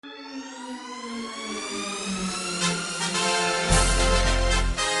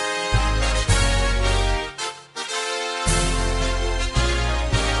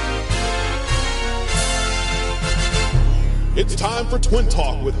time for Twin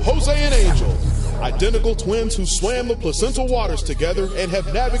Talk with Jose and Angel. Identical twins who swam the placental waters together and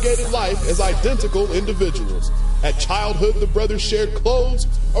have navigated life as identical individuals. At childhood, the brothers shared clothes,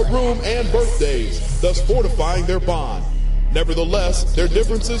 a room, and birthdays, thus fortifying their bond. Nevertheless, their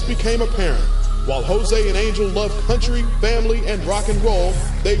differences became apparent. While Jose and Angel love country, family, and rock and roll,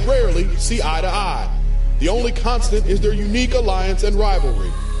 they rarely see eye to eye. The only constant is their unique alliance and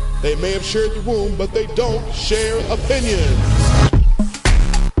rivalry. They may have shared the room, but they don't share opinions.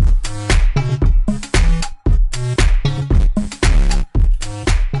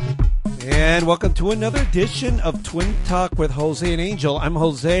 And welcome to another edition of Twin Talk with Jose and Angel. I'm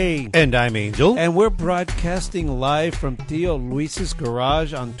Jose. And I'm Angel. And we're broadcasting live from Theo Luis's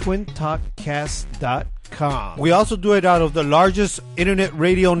garage on twintalkcast.com. We also do it out of the largest internet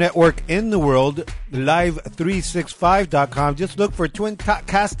radio network in the world, live365.com. Just look for Twin Talk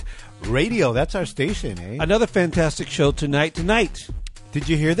Cast Radio. That's our station, eh? Another fantastic show tonight. Did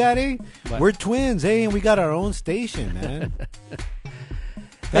you hear that, eh? What? We're twins, eh? And we got our own station, man.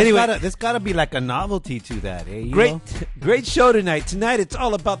 Anyway, there's got to be like a novelty to that, eh? Great show tonight. Tonight, it's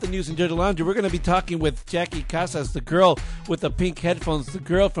all about the news and dirty laundry. We're going to be talking with Jackie Casas, the girl with the pink headphones, the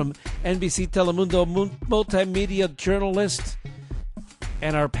girl from NBC Telemundo, multimedia journalist,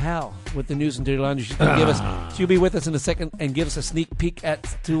 and our pal with the news and dirty laundry. She'll be with us in a second and give us a sneak peek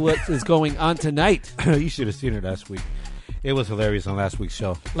to what is going on tonight. You should have seen her last week. It was hilarious on last week's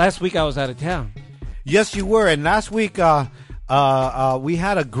show. Last week, I was out of town. Yes, you were. And last week, we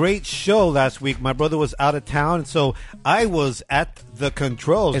had a great show last week. My brother was out of town, so I was at the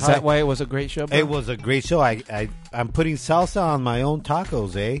controls. Is that why it was a great show, bro? It was a great show. I'm putting salsa on my own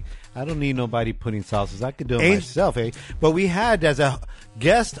tacos, eh? I don't need nobody putting salsas. I could do it myself, eh? But we had, as a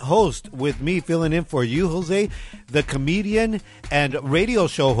guest host with me filling in for you, Jose, the comedian and radio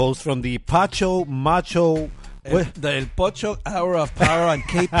show host from the Pacho Macho... The El Pocho Hour of Power on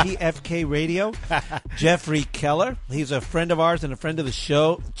KPFK Radio, Jeffrey Keller. He's a friend of ours and a friend of the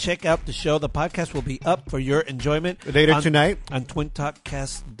show. Check out the show. The podcast will be up for your enjoyment later tonight on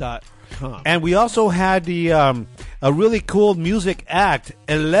twintalkcast.com. And we also had a really cool music act.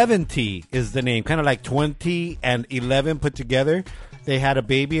 11T is the name, kind of like 20 and 11 put together. They had a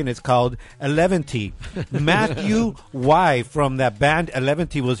baby, and it's called 11T. Matthew Y from that band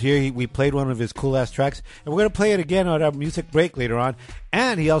 11T was here. We played one of his cool-ass tracks, and we're going to play it again on our music break later on.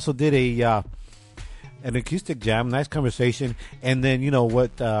 And he also did an acoustic jam, nice conversation. And then, you know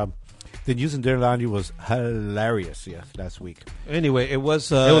what, the news and dirty laundry was hilarious, last week. Anyway, it was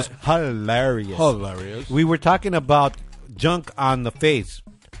hilarious. Hilarious. We were talking about junk on the face.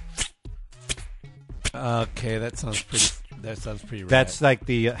 Okay, that sounds pretty rad. That's like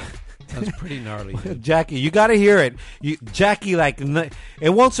the... sounds pretty gnarly. Jackie, you got to hear it. Jackie, it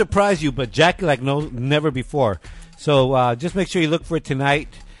won't surprise you, but Jackie, never before. So just make sure you look for it tonight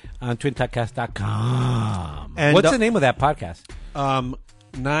on twintalkcast.com. And what's the name of that podcast?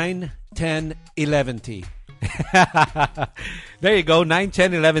 9, 10, 11T. There you go, 9,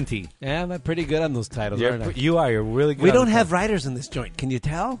 10, 11T. Yeah, I'm pretty good on those titles, aren't I? You are. You're really good. We don't have writers in this joint. Can you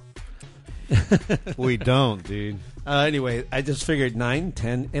tell? We don't, dude. Anyway, I just figured 9,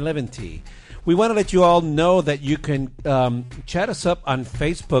 10, 11T. We want to let you all know that you can chat us up on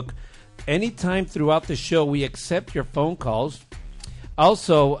Facebook anytime throughout the show. We accept your phone calls.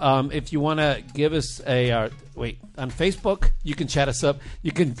 Also, if you want to give us on Facebook, you can chat us up.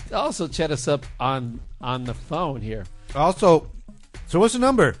 You can also chat us up on the phone here. Also, so what's the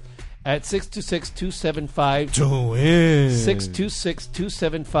number? At 626-275 Twins.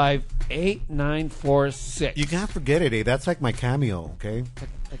 626-275-8946. You can't forget it, eh? That's like my cameo, okay?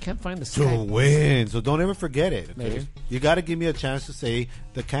 I can't find the Skype. Twin. So don't ever forget it, okay? Maybe. You got to give me a chance to say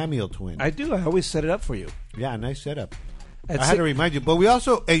the cameo twin. I do. I always set it up for you. Yeah, nice setup. I had to remind you. But we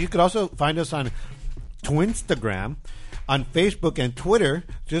also, you could also find us on Twinstagram, on Facebook and Twitter.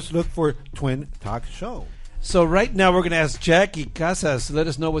 Just look for Twin Talk Show. So right now we're going to ask Jackie Casas to let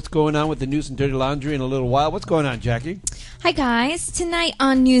us know what's going on with the news and dirty laundry in a little while. What's going on, Jackie? Hi, guys. Tonight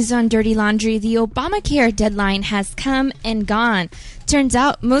on News on Dirty Laundry, the Obamacare deadline has come and gone. Turns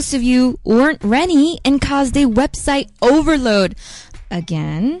out most of you weren't ready and caused a website overload.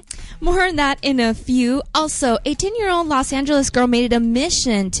 Again. More on that in a few. Also, a 10-year-old Los Angeles girl made it a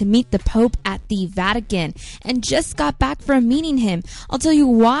mission to meet the Pope at the Vatican and just got back from meeting him. I'll tell you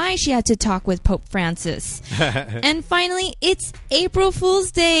why she had to talk with Pope Francis. And finally, it's April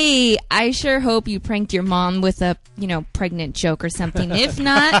Fool's Day. I sure hope you pranked your mom with a, pregnant joke or something. If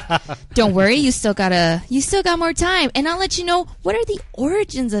not, don't worry, you still got more time. And I'll let you know what are the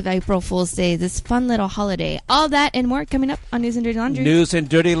origins of April Fool's Day, this fun little holiday. All that and more coming up on News and Dirty Laundry. Laundry. News and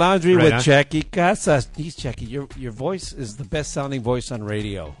Dirty Laundry Right with on. Jackie Casas. Geez, Jackie, your voice is the best sounding voice on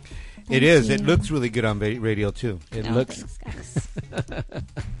radio. It is. you. It looks really good on radio, too. It Oh, looks thanks, guys.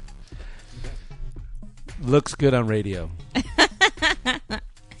 looks good on radio.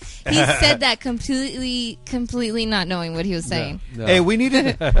 He said that completely not knowing what he was saying. No. Hey, we need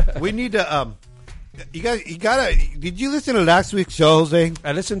to, you gotta, did you listen to last week's show, Jose?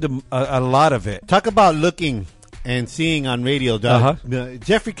 I listened to a lot of it. Talk about looking and seeing on radio.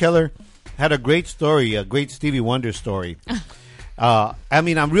 Jeffrey Keller had a great story, a great Stevie Wonder story. I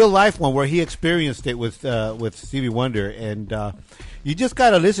mean, on real life one where he experienced it with Stevie Wonder, and you just got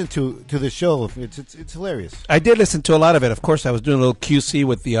to listen to the show. It's hilarious. I did listen to a lot of it. Of course, I was doing a little QC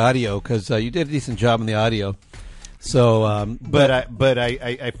with the audio because you did a decent job on the audio. So, But I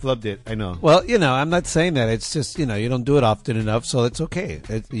flubbed it. I know. well, I'm not saying that. It's just you don't do it often enough, so it's okay.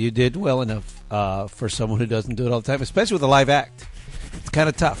 You did well enough for someone who doesn't do it all the time, especially with a live act. It's kind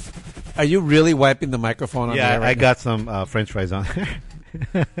of tough. Are you really wiping the microphone on? Yeah, there right I now? got some French fries on.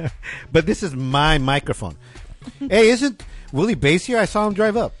 But this is my microphone. Hey, isn't Willie Bass here? I saw him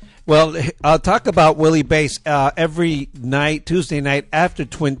drive up. Well, I'll talk about Willie Bass every night, Tuesday night after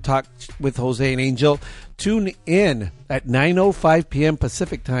Twin Talk with Jose and Angel. Tune in at 9:05 p.m.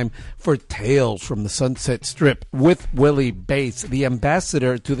 Pacific time for Tales from the Sunset Strip with Willie Bass, the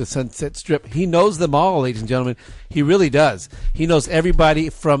ambassador to the Sunset Strip. He knows them all, ladies and gentlemen. He really does. He knows everybody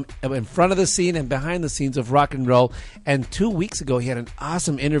from in front of the scene and behind the scenes of rock and roll. And 2 weeks ago, he had an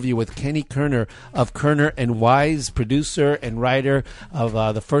awesome interview with Kenny Kerner of Kerner and Wise, producer and writer of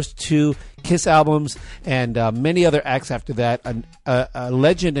the first two Kiss albums and many other acts after that. A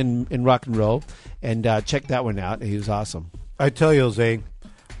legend in rock and roll. And check that one out. He was awesome. I tell you, Jose,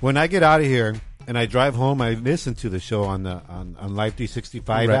 when I get out of here and I drive home, I listen to the show on Live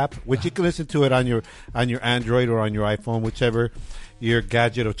 365 Right. app, which you can listen to it on your Android or on your iPhone, whichever your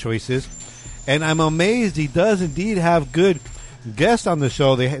gadget of choice is. And I'm amazed he does indeed have good guests on the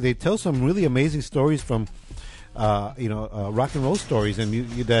show. They tell some really amazing stories from rock and roll stories and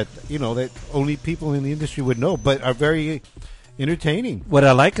that only people in the industry would know, but are very entertaining. What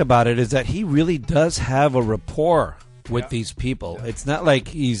I like about it is that he really does have a rapport with these people. Yeah. It's not like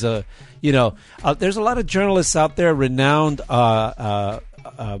he's there's a lot of journalists out there, renowned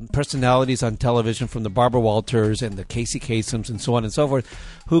personalities on television, from the Barbara Walters and the Casey Kasems and so on and so forth,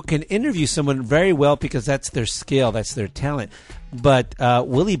 who can interview someone very well because that's their skill, that's their talent. But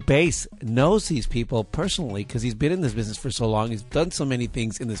Willie Bass knows these people personally because he's been in this business for so long. He's done so many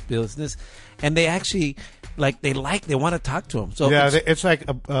things in this business, and they actually they want to talk to him. So yeah, it's like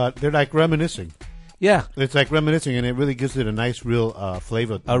they're like reminiscing. Yeah, it's like reminiscing, and it really gives it a nice, real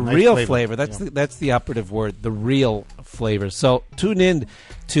flavor. Real flavor. That's the operative word. The real flavor. So tune in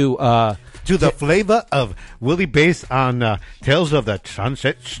to the flavor of Willie Bass on Tales of the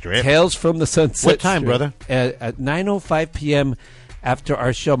Sunset Strip. Tales from the Sunset. What time, Strip. brother? At 9:05 p.m. after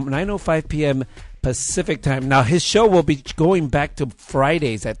our show. 9:05 p.m. Pacific time. Now, his show will be going back to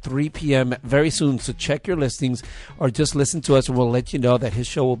Fridays at 3 p.m. very soon, so check your listings or just listen to us, and we'll let you know that his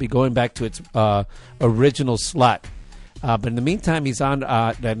show will be going back to its original slot. But in the meantime, he's on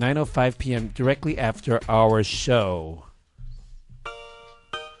at 9:05 p.m. directly after our show.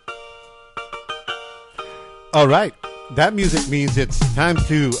 All right. That music means it's time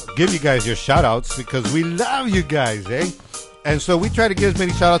to give you guys your shout-outs because we love you guys, eh? And so we try to give as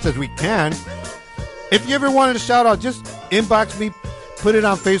many shout-outs as we can. If you ever wanted a shout-out, just inbox me, put it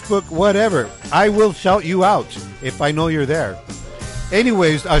on Facebook, whatever. I will shout you out if I know you're there.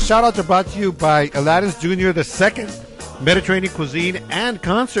 Anyways, our shout-outs are brought to you by Aladdin's Jr., the second Mediterranean cuisine and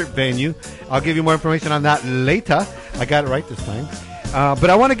concert venue. I'll give you more information on that later. I got it right this time. But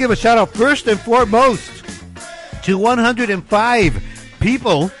I want to give a shout-out first and foremost to 105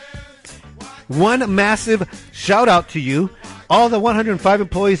 people. One massive shout-out to you. All the 105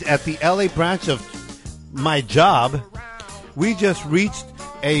 employees at the LA branch of my job. We just reached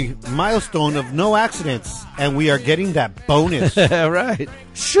a milestone of no accidents, and we are getting that bonus. Right.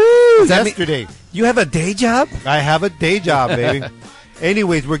 Shoo! Yesterday. You have a day job? I have a day job, baby.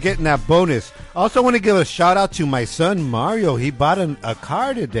 Anyways, we're getting that bonus. Also want to give a shout-out to my son, Mario. He bought a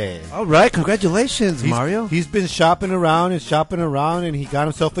car today. All right. Congratulations, Mario. He's been shopping around, and he got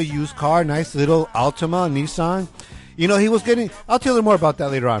himself a used car, nice little Altima, Nissan. He was getting... I'll tell you more about that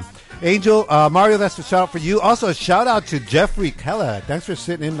later on. Angel, Mario, that's a shout-out for you. Also, a shout-out to Jeffrey Keller. Thanks for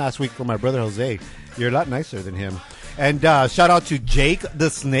sitting in last week for my brother, Jose. You're a lot nicer than him. And shout-out to Jake the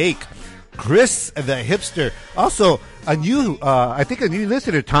Snake. Chris the hipster. Also, I think a new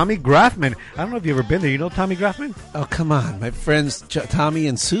listener, Tommy Graffman. I don't know if you've ever been there. You know Tommy Graffman? Oh, come on. My friends Tommy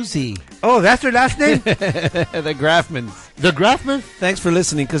and Susie. Oh, that's their last name? The Graffmans. The Graffman? Thanks for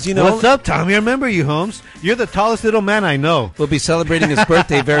listening, because you know... What's up, Tommy? I remember you, Holmes. You're the tallest little man I know. We'll be celebrating his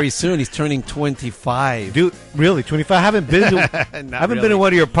birthday very soon. He's turning 25. Dude, really? 25? I haven't been to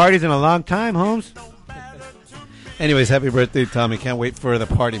one of your parties in a long time, Holmes. Anyways, happy birthday, Tommy. Can't wait for the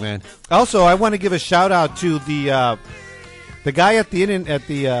party, man. Also, I want to give a shout out to the guy at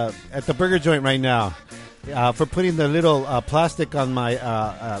the burger joint right now for putting the little plastic on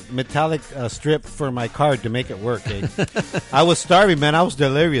my metallic strip for my card to make it work. Eh? I was starving, man. I was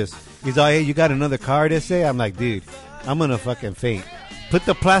delirious. He's like, "Hey, you got another card?" I'm like, "Dude, I'm gonna fucking faint." Put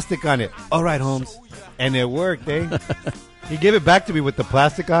the plastic on it. All right, Holmes, and it worked. Eh? He gave it back to me with the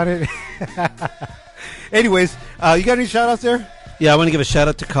plastic on it. Anyways, you got any shout-outs there? Yeah, I want to give a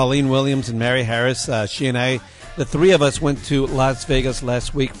shout-out to Colleen Williams and Mary Harris. She and I, the three of us, went to Las Vegas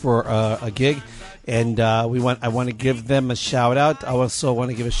last week for a gig, and I want to give them a shout-out. I also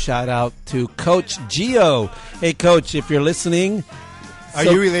want to give a shout-out to Coach Gio. Hey, Coach, if you're listening... Are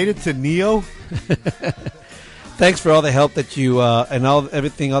you related to Neo? Thanks for all the help that you and all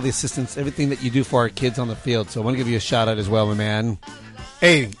the assistance, everything that you do for our kids on the field. So I want to give you a shout-out as well, my man.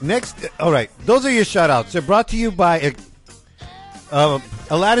 Hey, next, all right, those are your shout-outs. They're brought to you by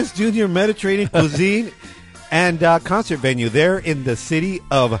Aladdin's Junior Mediterranean Cuisine and concert venue there in the city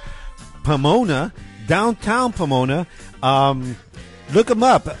of Pomona, downtown Pomona. Look them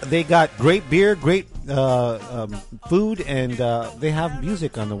up. They got great beer, great food, and they have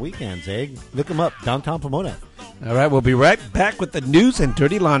music on the weekends, eh? Look them up, downtown Pomona. All right, we'll be right back with the news and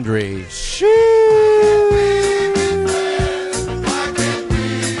dirty laundry.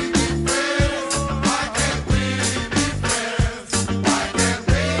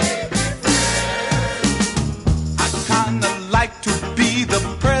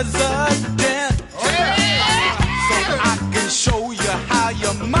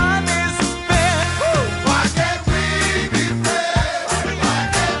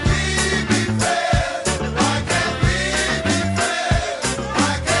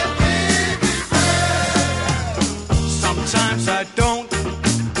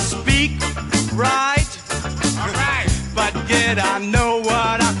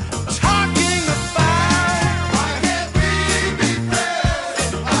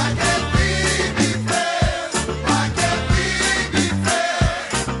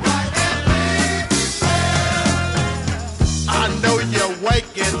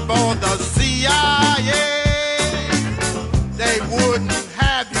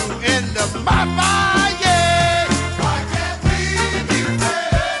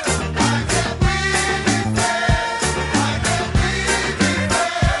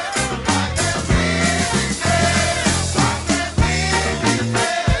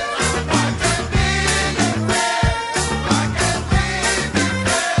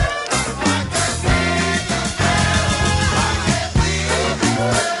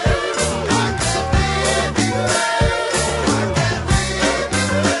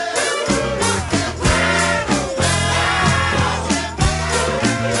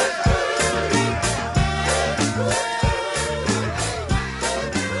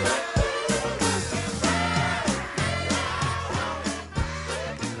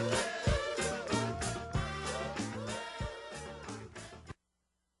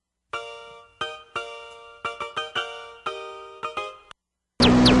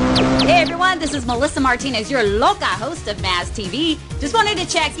 This is Melissa Martinez, your loca host of Maz TV. Just wanted to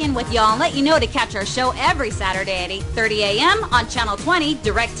check in with y'all and let you know to catch our show every Saturday at 8:30 a.m. on Channel 20,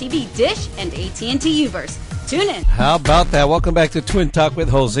 DirecTV, Dish, and AT&T Uverse. Tune in. How about that? Welcome back to Twin Talk with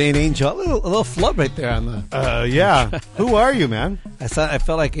Jose and Angel. A little flub right there on the... yeah. Who are you, man? I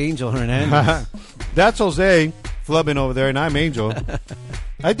felt like Angel Hernandez. That's Jose flubbing over there, and I'm Angel.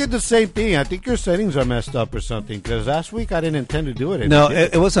 I did the same thing. I think your settings are messed up or something, because last week I didn't intend to do it. No,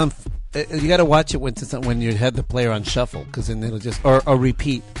 it was on... You got to watch it when you had the player on shuffle, because then it'll just... Or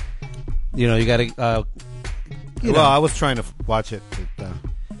repeat. You know, you got to... Well, I was trying to watch it. But,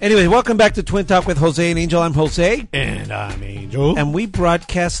 anyway, welcome back to Twin Talk with Jose and Angel. I'm Jose. And I'm Angel. And we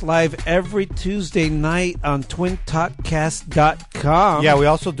broadcast live every Tuesday night on twintalkcast.com. Yeah, we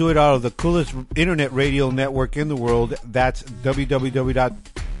also do it out of the coolest internet radio network in the world. That's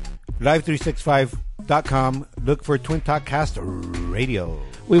www.live365.com. Look for Twin Talk Cast Radio.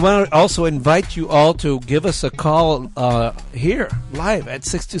 We want to also invite you all to give us a call here live at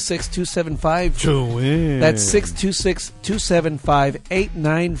 626-275. To win. That's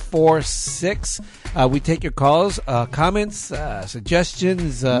 626-275-8946. We take your calls, comments,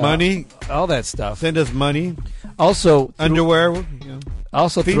 suggestions, money, all that stuff. Send us money. Also, Underwear.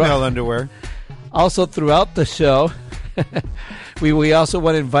 also Female underwear. Also, throughout the show, we also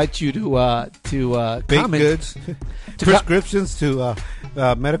want to invite you to Baked comment. goods. Prescriptions to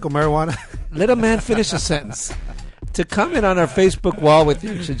medical marijuana. Let a man finish a sentence. To comment on our Facebook wall with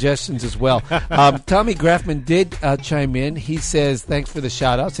your suggestions as well. Tommy Graffman did chime in. He says, thanks for the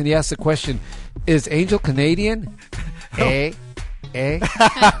shout-outs. And he asked the question, is Angel Canadian? It's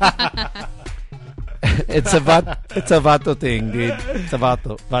a vato thing, dude. It's a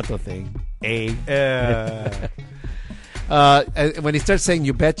vato thing. When he starts saying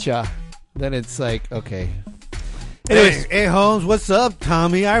 "you betcha," then it's like, okay. Anyways, Hey, Holmes, what's up,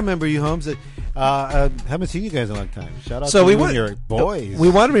 Tommy? I remember you, Holmes. Haven't seen you guys in a long time. Shout out to you and your boys. We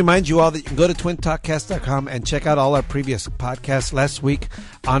want to remind you all that you can go to twintalkcast.com and check out all our previous podcasts. Last week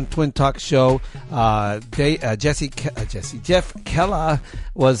on Twin Talk Show, Jeff Kella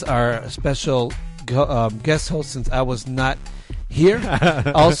was our special guest host since I was not here.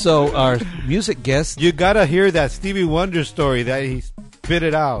 Also, our music guest. You gotta hear that Stevie Wonder story that he spit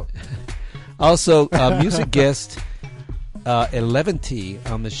it out. Also, music guest 11T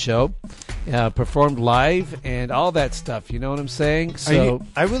on the show. Performed live and all that stuff. You know what I'm saying? So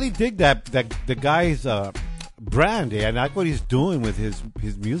I really dig that the guy's brand. I like what he's doing with his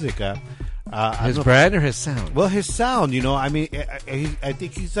music. His brand or his sound? Well, his sound. I mean, I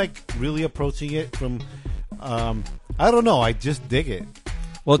think he's like really approaching it from. I don't know. I just dig it.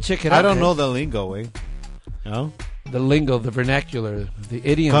 Well, check it out. I don't know the lingo, eh? No. The lingo, the vernacular, the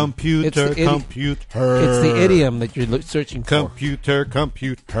idiom. Computer. It's the idiom that you're searching for. Computer.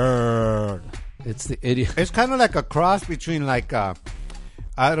 It's the idiom. It's kind of like a cross between like I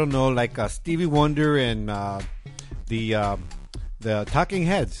don't know, like Stevie Wonder and the Talking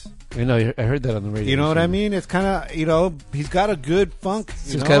Heads. I know. I heard that on the radio. You know what I mean? It's kind of he's got a good funk.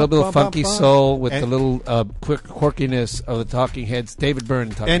 He's got a little funky soul with the little quirkiness of the Talking Heads. David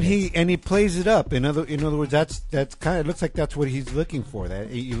Byrne. And he plays it up. In other words, that's kind of looks like that's what he's looking for.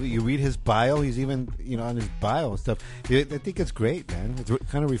 That you read his bio. He's even on his bio and stuff. I think it's great, man. It's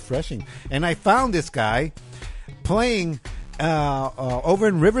kind of refreshing. And I found this guy playing over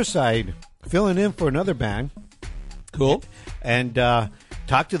in Riverside, filling in for another band. Cool. And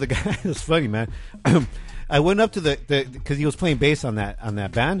talked to the guy. It was funny, man. I went up to the because he was playing bass on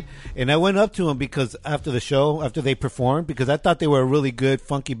that band, and I went up to him because after the show, after they performed, because I thought they were a really good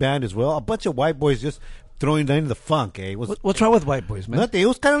funky band as well. A bunch of white boys just throwing down the funk. What's wrong with white boys, man? Nothing. It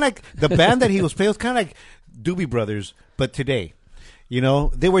was kind of like the band that he was playing. It was kind of like Doobie Brothers, but today.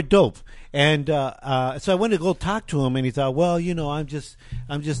 They were dope. And so I went to go talk to him, and he thought, well, I'm just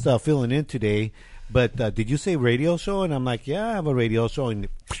filling in today. But did you say radio show? And I'm like, yeah, I have a radio show. And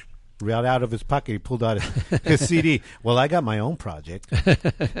right out of his pocket, he pulled out his CD. Well, I got my own project.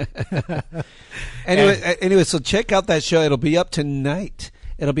 Anyway, so check out that show. It'll be up tonight.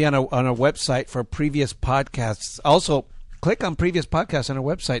 It'll be on our website for previous podcasts. Also, click on previous podcasts on our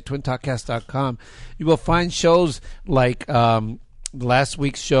website, twintalkcast.com. You will find shows like last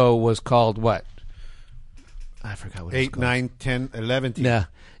week's show was called what? I forgot what it was 8, called. 9, 10, 11. Yeah.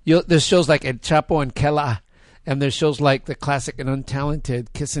 There's shows like El Chapo and Kela, and there's shows like The Classic and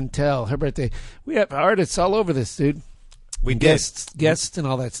Untalented, Kiss and Tell, Her Birthday. We have artists all over this, dude. We guests and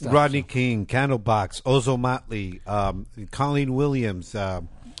all that stuff. Rodney King, Candlebox, Ozo Motley, Colleen Williams. You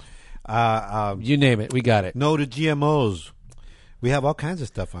name it, we got it. No to GMOs. We have all kinds of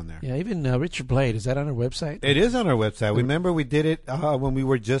stuff on there. Yeah, even Richard Blade. Is that on our website? It is on our website. Remember we did it when we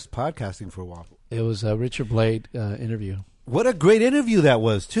were just podcasting for a while. It was a Richard Blade interview. What a great interview that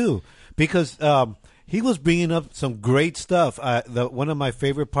was, too, because he was bringing up some great stuff. One of my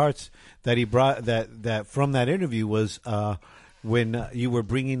favorite parts that he brought that from that interview was when you were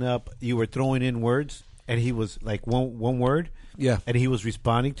throwing in words, and he was like one word. Yeah. And he was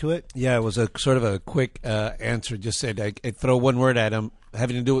responding to it. Yeah, it was a sort of a quick answer. Just said I'd throw one word at him,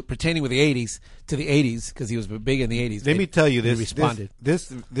 having to do with pertaining with the 80s, because he was big in the 80s. Let me tell you this. He responded.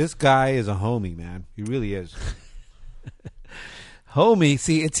 This guy is a homie, man. He really is. Homie.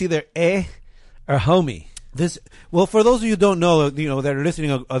 See, it's either or homie. Well, for those of you who don't know, that are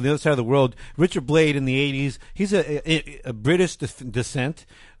listening on the other side of the world, Richard Blade in the 80s, he's a British descent.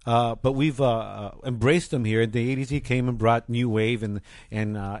 But we've embraced him here. In the 80s, he came and brought new wave and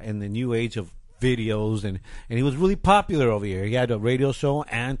the new age of videos, and he was really popular over here. He had a radio show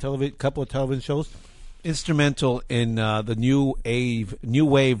and couple of television shows. instrumental in the new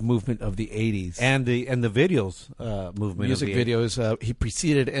wave movement of the 80s. And the videos movement. Music of the videos. He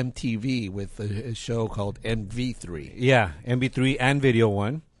preceded MTV with a show called MV3. Yeah, MV3 and Video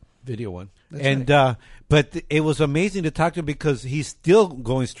One. Video One. That's And right. but it was amazing to talk to him because he's still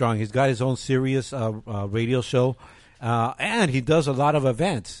going strong. He's got his own Sirius radio show, and he does a lot of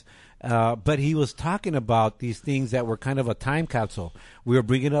events. But he was talking about these things that were kind of a time capsule. We were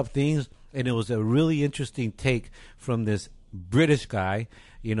bringing up things, and it was a really interesting take from this British guy,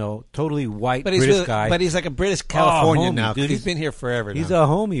 totally white British guy. But he's like a British Californian homie, now, dude. He's been here forever. He's now. a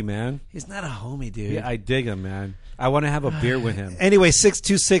homie, man. He's not a homie, dude. Yeah, I dig him, man. I want to have a beer with him. Anyway,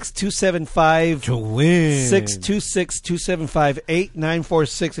 626-275 To win.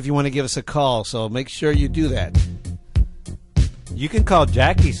 626-275-8946 if you want to give us a call. So make sure you do that. You can call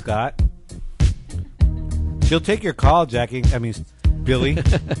Jackie, Scott. She'll take your call, Jackie. I mean, Billy.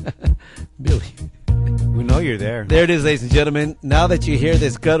 Billy. We know you're there. There it is, ladies and gentlemen. Now that you hear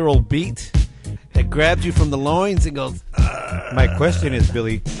this guttural beat that grabs you from the loins and goes, My question is,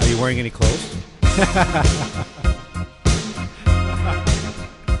 Billy, are you wearing any clothes?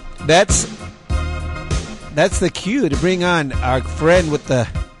 That's the cue to bring on our friend with the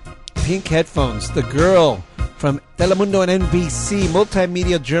pink headphones, the girl from Telemundo and NBC,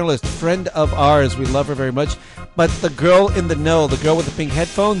 multimedia journalist, friend of ours. We love her very much. But the girl in the know, the girl with the pink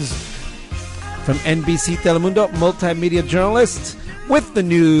headphones from NBC Telemundo, multimedia journalist with the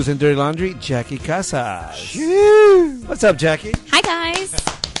news and dirty laundry, Jackie Casas. What's up, Jackie? Hi, guys.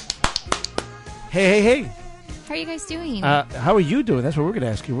 Hey. How are you guys doing? How are you doing? That's what we're going to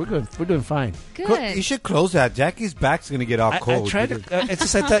ask you. We're doing fine. Good. You should close that. Jackie's back's going to get all I cold. tried to. It's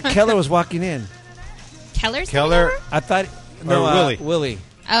just I thought Keller was walking in. Keller's Keller. coming over? I thought Willie.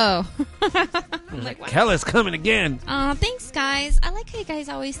 Oh. I'm like, wow. Keller's coming again. Oh, thanks, guys. I like how you guys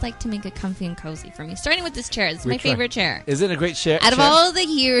always like to make it comfy and cozy for me. Starting with this chair. It's my favorite chair. Is it a great chair? Out of all the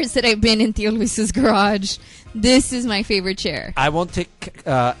years that I've been in Theo Luis's garage, this is my favorite chair. I won't take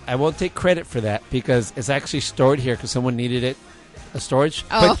credit for that because it's actually stored here because someone needed it, a storage.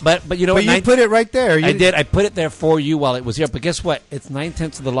 Oh. But you know But what? you put it right there. I did. I put it there for you while it was here. But guess what? It's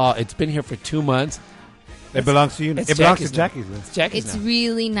 9/10 of the law. It's been here for 2 months. It belongs to you. It's It belongs to Jackie's Jackie's. It's Jackie's It's now.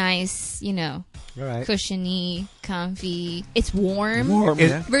 really nice, All right. cushiony, comfy. It's warm. Warm, It-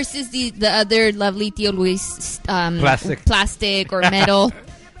 yeah. Versus the other lovely Theo Luis plastic or metal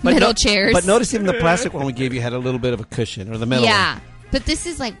chairs. But notice even the plastic one we gave you had a little bit of a cushion, or the metal yeah, one. but this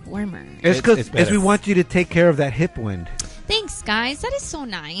is like warmer. It's It's because better. we want you to take care of that hip wind. Thanks, guys. That is so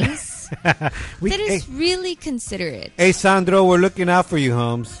nice. We- That is really considerate. Hey, Sandro, we're looking out for you,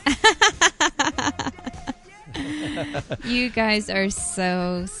 Holmes. You guys are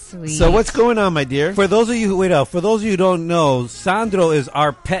so sweet. So what's going on, my dear? For those of you who don't know, Sandro is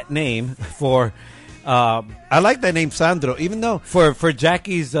our pet name for I like that name, Sandro, even though for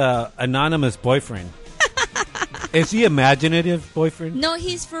Jackie's anonymous boyfriend. Is he imaginative boyfriend? No,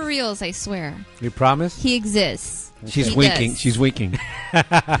 he's for reals, I swear. You promise? He exists. she's He winking. does. She's winking.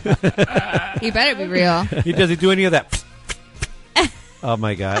 He better be real. Does he do any of that? Oh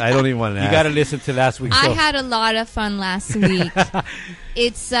my God! I don't even want to. You got to listen to last week's I show. had a lot of fun last week.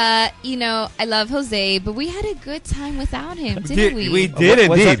 It's, I love Jose, but we had a good time without him, didn't we? We did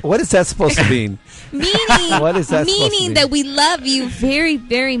indeed. What is that supposed to mean? Meaning, What is that supposed to meaning mean? that we love you very,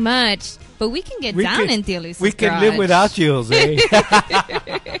 very much, but we can get down in Theo Luis's We can garage. live without you, Jose.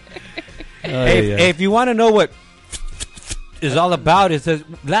 Yeah. If you want to know what is all about, is that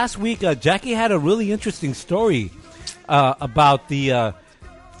last week Jackie had a really interesting story about the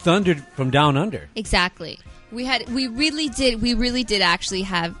Thunder from Down Under. Exactly. We really did actually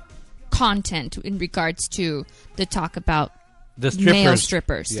have content in regards to the talk about The strippers. male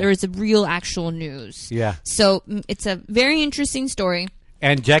strippers. Yeah. There is a real actual news. Yeah. So it's a very interesting story.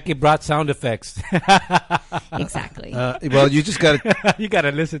 And Jackie brought sound effects. Exactly. Well, you just got to. You got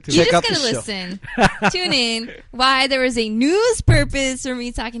to listen to you it. check just out gotta the show. listen. Tune in. Why there was a news purpose for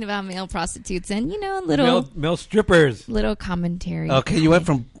me talking about male prostitutes and Male strippers. little commentary. Okay, you went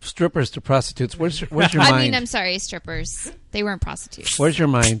from strippers to prostitutes. Where's your mind? I mean, I'm sorry, strippers. They weren't prostitutes. Where's your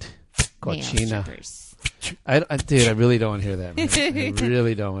mind? Male Cochina. strippers. Dude, I really don't want to hear that. Man. I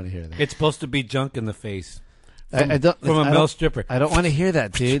really don't want to hear that. It's supposed to be junk in the face. I don't, From a I male don't- stripper. I don't want to hear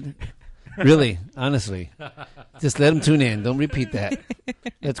that, dude. Really, honestly. Just let them tune in. Don't repeat that.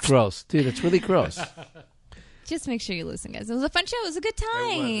 That's gross. Dude, it's really gross. Just make sure you listen, guys. It was a fun show. It was a good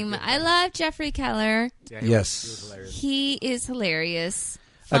time. I love Jeffrey Keller. Yes. He is hilarious.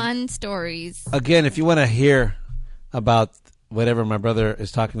 Fun stories. Again, if you want to hear about whatever my brother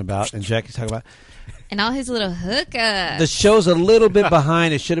is talking about and Jackie's talking about. And all his little hookups. The show's a little bit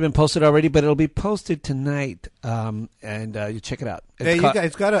behind. It should have been posted already, but it'll be posted tonight. And you check it out. Hey, you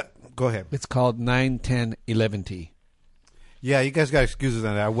guys got to go ahead. It's called 91011T. Yeah, you guys got excuses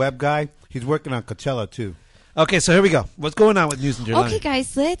on that. Our web guy, he's working on Coachella too. Okay, so here we go. What's going on with News and Jelani? Okay,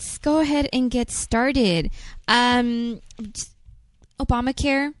 guys, let's go ahead and get started. Obamacare.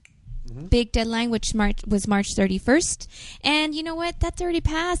 Big deadline, which was March 31st. And you know what? That's already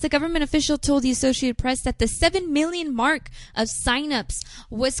passed. The government official told the Associated Press that the 7 million mark of signups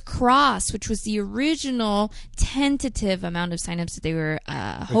was crossed, which was the original tentative amount of signups that they were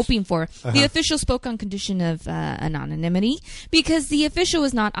hoping for. The official spoke on condition of anonymity because the official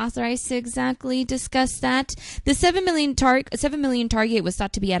was not authorized to exactly discuss that. The 7 million target was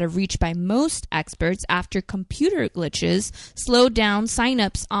thought to be out of reach by most experts after computer glitches slowed down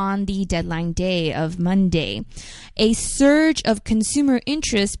signups on the deadline day of Monday. A surge of consumer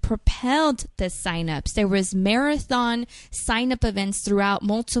interest propelled the signups. There was marathon sign-up events throughout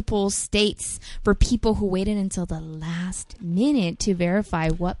multiple states for people who waited until the last minute to verify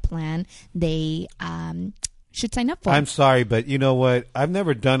what plan they should sign up for. I'm sorry, but you know what? I've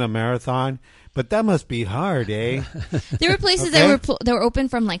never done a marathon, but that must be hard, eh? There were places that were open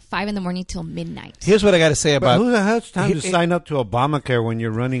from like 5 in the morning till midnight. Here's what I got to say about... But who the hell has time to sign up to Obamacare when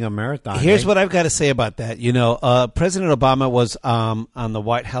you're running a marathon? Here's what I've got to say about that. You know, President Obama was on the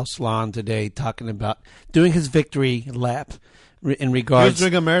White House lawn today talking about doing his victory lap in regards... He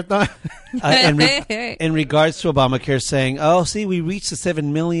was doing a marathon? In regards to Obamacare, saying, oh, see, we reached the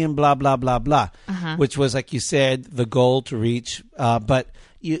 7 million, blah, blah, blah, blah, which was, like you said, the goal to reach. But...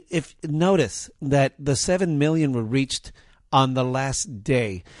 if notice that the 7 million were reached on the last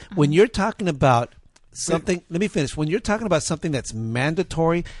day. When you're talking about something, let me finish. When you're talking about something that's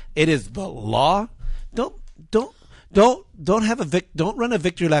mandatory, it is the law. Don't run a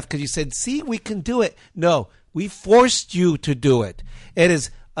victory lap because you said, "See, we can do it." No, we forced you to do it. It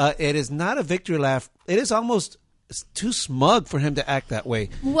is not a victory lap. It is almost too smug for him to act that way.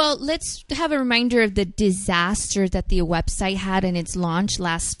 Well, let's have a reminder of the disaster that the website had in its launch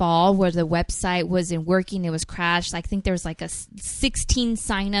last fall, where the website wasn't working. It was crashed. I think there was like 16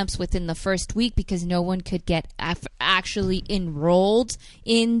 signups within the first week because no one could get actually enrolled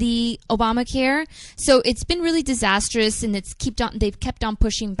in the Obamacare. So it's been really disastrous, and they've kept on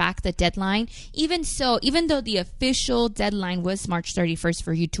pushing back the deadline. Even though the official deadline was March 31st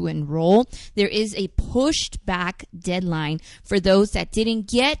for you to enroll, there is a pushed back deadline for those that didn't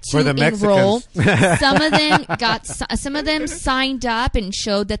get to enroll. Some of them signed up and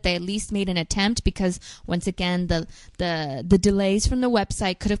showed that they at least made an attempt, because once again the delays from the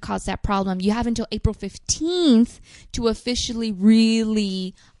website could have caused that problem. You have until April 15th to officially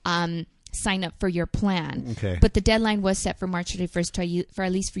really sign up for your plan. Okay. But the deadline was set for March 31st for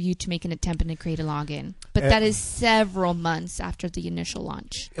at least for you to make an attempt and to create a login. But that is several months after the initial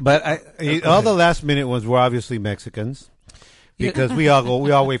launch. But all the last minute ones were obviously Mexicans, because we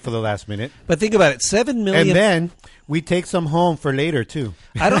all wait for the last minute. But think about it, 7 million, and then we take some home for later too.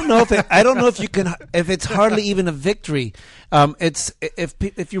 I don't know if it's hardly even a victory. It's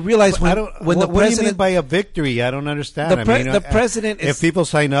if you realize when the president. What do you mean by a victory? I don't understand. The president is. If people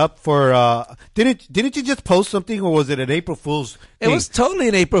sign up for, didn't you just post something, or was it an April Fool's thing? It was totally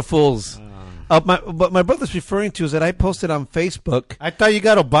an April Fool's. What my brother's referring to is that I posted on Facebook. I thought you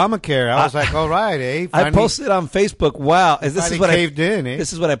got Obamacare. I was like, all right, eh? I posted on Facebook. Wow, this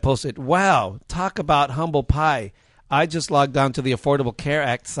is what I posted. Wow, talk about humble pie. I just logged on to the Affordable Care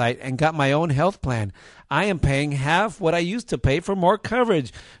Act site and got my own health plan. I am paying half what I used to pay for more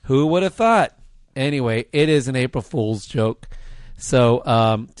coverage. Who would have thought? Anyway, it is an April Fool's joke.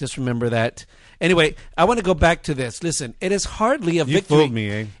 So just remember that. Anyway, I want to go back to this. Listen, it is hardly a victory. You fooled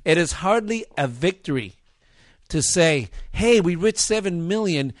me, eh? It is hardly a victory to say, hey, we reached 7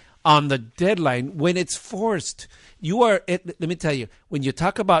 million on the deadline when it's forced. Let me tell you, when you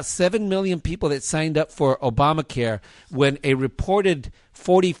talk about 7 million people that signed up for Obamacare, when a reported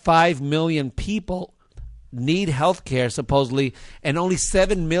 45 million people need health care supposedly, and only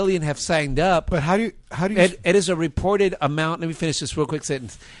 7 million have signed up. But how do you? It is a reported amount. Let me finish this real quick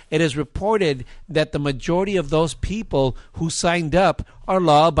sentence. It is reported that the majority of those people who signed up are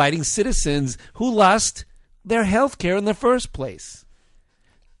law-abiding citizens who lost their health care in the first place.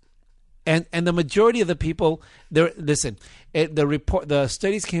 And the majority of the people there. Listen, the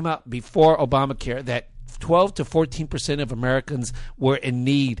studies came out before Obamacare that 12 to 14% of Americans were in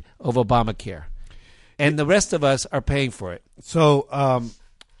need of Obamacare, and the rest of us are paying for it. So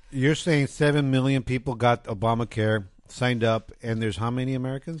you're saying 7 million people got Obamacare, signed up, and there's how many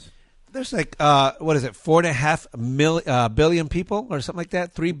Americans? There's like what is it? 4.5 billion people or something like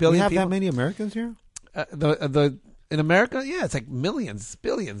that. 3 We billion. have people? that many Americans here? The in America, yeah, it's like millions,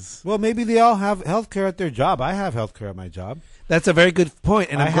 billions. Well, maybe they all have health care at their job. I have health care at my job. That's a very good point,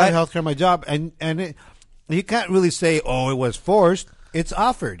 and I I'm have glad health care at my job, and you can't really say, "Oh, it was forced." It's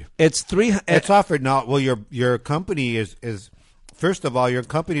offered. it's three. It's offered now. Well, your company is first of all, your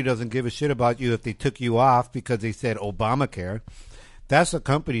company doesn't give a shit about you if they took you off because they said Obamacare. That's a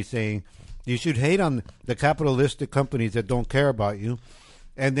company saying you should hate on the capitalistic companies that don't care about you.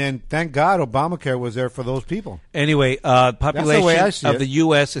 And then, thank God, Obamacare was there for those people. Anyway, population way I see of it. the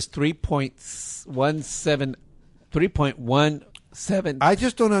U.S. is 3.17. I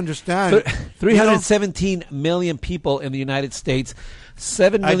just don't understand. 317 million people in the United States.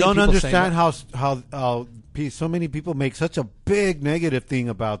 7 I million don't people saying understand that. how so many people make such a big negative thing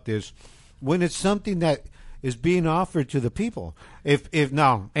about this when it's something that is being offered to the people. If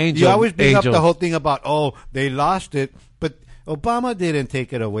now Angel, you always bring up Angel. the whole thing about they lost it, but Obama didn't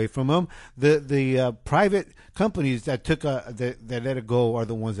take it away from them. The private companies that took that let it go are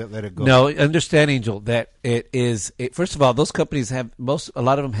the ones that let it go. No, understand, Angel, that it is. First of all, those companies have a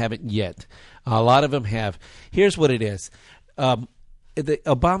lot of them haven't yet. A lot of them have. Here's what it is: the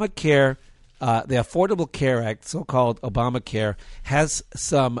Obamacare, the Affordable Care Act, so-called Obamacare, has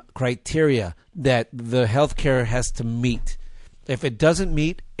some criteria that the healthcare has to meet. If it doesn't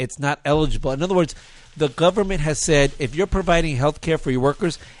meet, it's not eligible. In other words, the government has said if you're providing health care for your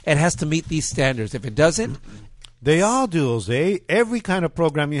workers, it has to meet these standards. If it doesn't, They all do, Jose. Every kind of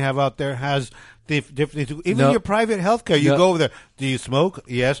program you have out there has different. Even No. your private health care, you No. go over there. Do you smoke?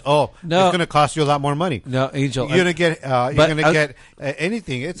 Yes. Oh, No. it's going to cost you a lot more money. no, Angel. You're going to get. You're but going to get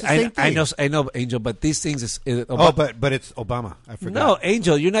anything. It's the same thing. I know, Angel, but these things is Oh, but it's Obama. I forgot. No,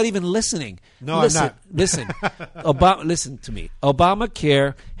 Angel, you're not even listening. No, I'm listen, not. Listen, listen to me.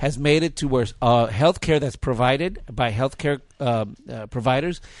 Obamacare has made it to where health care that's provided by healthcare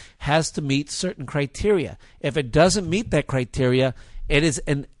providers has to meet certain criteria. If it doesn't meet that criteria, it is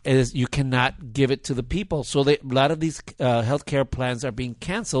you cannot give it to the people. So a lot of these healthcare plans are being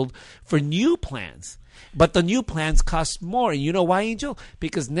canceled for new plans. But the new plans cost more. And you know why, Angel?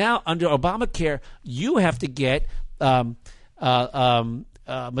 Because now under Obamacare, you have to get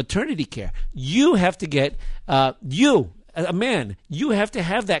maternity care. You have to get a man, you have to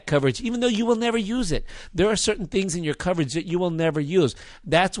have that coverage, even though you will never use it. There are certain things in your coverage that you will never use.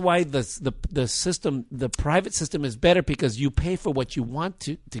 That's why the system, the private system, is better because you pay for what you want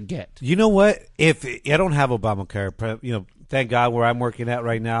to get. You know what? If I don't have Obamacare, thank God where I'm working at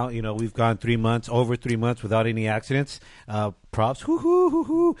right now, we've gone over 3 months without any accidents. Props.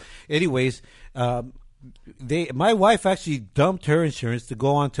 Hoo-hoo. Anyways, my wife actually dumped her insurance to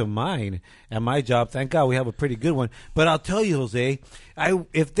go onto mine at my job. Thank God we have a pretty good one. But I'll tell you, Jose,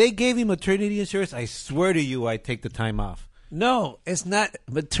 if they gave me maternity insurance, I swear to you, I'd take the time off. No, it's not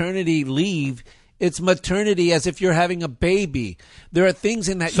maternity leave. It's maternity as if you're having a baby. There are things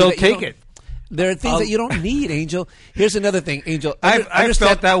in that. So that you take don't- it. There are things that you don't need, Angel. Here's another thing, Angel. I've understand-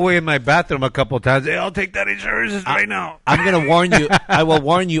 felt that way in my bathroom a couple of times. Hey, I'll take that insurance right now. I'm going to warn you. I will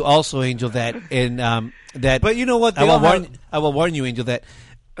warn you also, Angel, that that. But you know what? I will warn you, Angel, that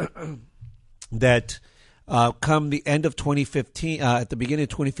come the end of 2015, at the beginning of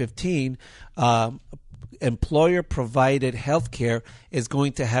 2015, employer-provided health care is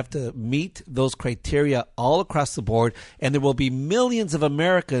going to have to meet those criteria all across the board, and there will be millions of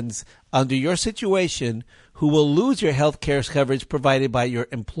Americans under your situation who will lose your health care coverage provided by your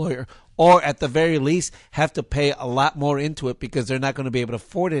employer, or at the very least have to pay a lot more into it because they're not going to be able to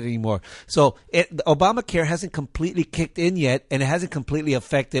afford it anymore. So Obamacare hasn't completely kicked in yet, and it hasn't completely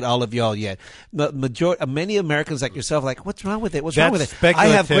affected all of y'all yet. Many Americans like yourself are like, what's wrong with it? What's wrong with it?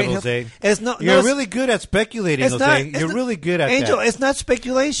 Speculative, I have great health. Jose. You're really good at speculating, Jose. You're really good at Angel, that. it's not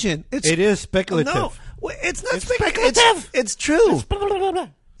speculation. It is speculative. No, it's not It's speculative. It's true.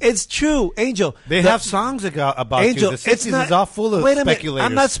 It's true, Angel. They have songs about Angel, you. The 60s is all full of wait a minute. speculators.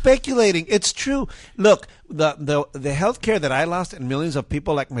 I'm not speculating. It's true. Look, the health care that I lost and millions of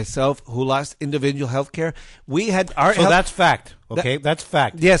people like myself who lost individual health care, we had our So that's fact. Okay, that's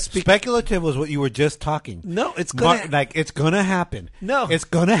fact. Yes, speculative was what you were just talking. No, it's gonna it's gonna happen. No. it's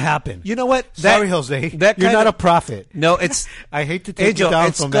gonna happen. You know what? Sorry, Jose. that You're kind not of- a prophet. No, it's I hate to take Angel, you down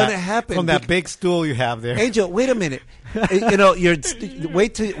it's from gonna that happen from that bec- big stool you have there. Angel, wait a minute. You're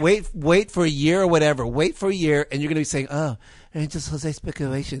wait for a year or whatever. Wait for a year, and you're going to be saying, "Oh, it's just Jose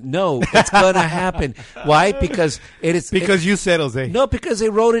speculation. No, it's going to happen. Why? Because it is you said, Jose. No, because they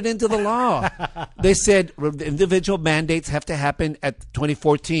wrote it into the law. They said individual mandates have to happen at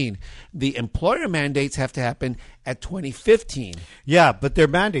 2014. The employer mandates have to happen at 2015. Yeah, but their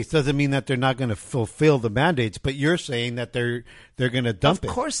mandates doesn't mean that they're not going to fulfill the mandates. But you're saying that they're going to dump it.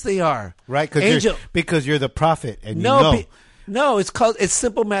 Of course they are. Right? Angel, because you're the prophet and no, you know. No, it's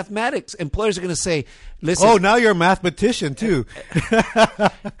simple mathematics. Employers are going to say, listen. Oh, now you're a mathematician, too.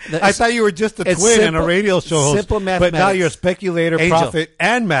 I thought you were just a twin and a radio show host. Simple mathematics. But now you're a speculator, prophet,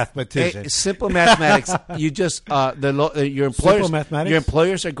 and mathematician. Simple mathematics. You just, your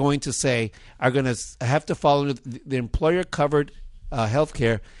employers are going to say, are going to have to follow the employer-covered health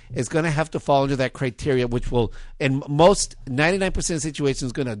care is going to have to fall under that criteria, which will, in most 99% of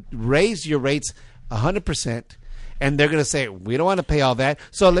situations, going to raise your rates 100%. And they're going to say, we don't want to pay all that.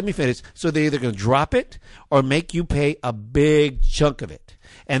 So let me finish. So they're either going to drop it or make you pay a big chunk of it.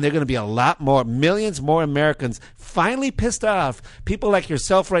 And they're going to be a lot more, millions more Americans finally pissed off. People like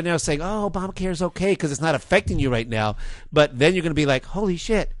yourself right now saying, oh, Obamacare is okay because it's not affecting you right now. But then you're going to be like, holy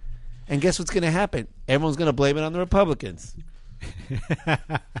shit. And guess what's going to happen? Everyone's going to blame it on the Republicans.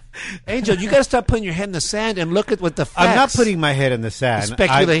 Angel, you got to stop putting your head in the sand and look at what the facts. I'm not putting my head in the sand.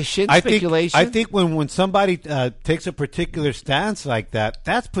 Speculation. I think when somebody takes a particular stance like that,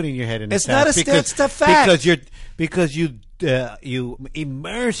 that's putting your head in the sand. It's not a stance, it's a fact. Because you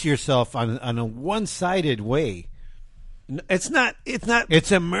immerse yourself on a one-sided way. It's not.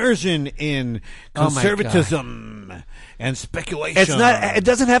 It's immersion in conservatism and speculation. It's not. It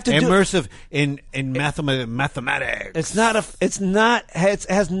doesn't have to immersive in mathematics. It's not. It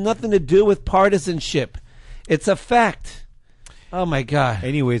has nothing to do with partisanship. It's a fact. Oh my God.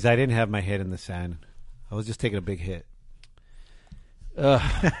 Anyways, I didn't have my head in the sand. I was just taking a big hit.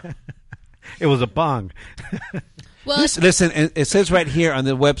 It was a bong. Well, listen. It says right here on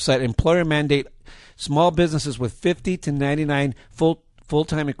the website, employer mandate. Small businesses with 50 to 99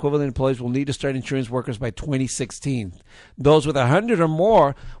 full-time equivalent employees will need to start insuring workers by 2016. Those with 100 or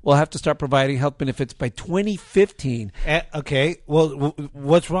more will have to start providing health benefits by 2015. Okay. Well,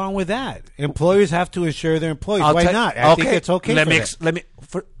 what's wrong with that? Employers have to insure their employees. Why not? I think it's okay. Let me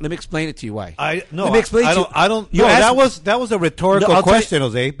explain it to you. Why? Let me explain it to you. I don't. No, that was a rhetorical question,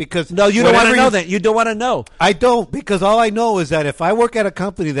 Jose. Because you don't want to know that. You don't want to know. I don't, because all I know is that if I work at a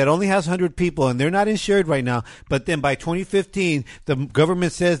company that only has 100 people and they're not insured right now, but then by 2015 the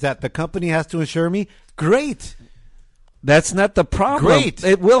government says that the company has to insure me, great. That's not the problem. Great.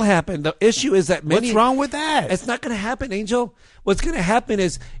 It will happen. The issue is that what's wrong with that? It's not going to happen, Angel. What's going to happen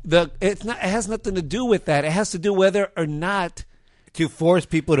is it has nothing to do with that. It has to do whether or not to force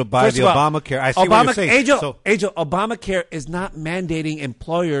people to buy the Obamacare. I see what you're saying. Angel, Obamacare is not mandating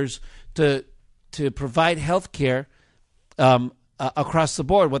employers to provide health care across the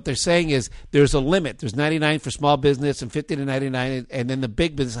board. What they're saying is there's a limit. There's 99 for small business and 50 to 99, and then the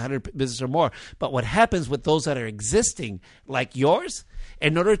big business, 100 business or more. But what happens with those that are existing, like yours,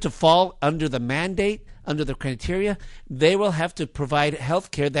 in order to fall under the mandate, under the criteria, they will have to provide health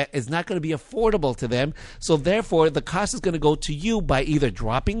care that is not going to be affordable to them. So therefore, the cost is going to go to you by either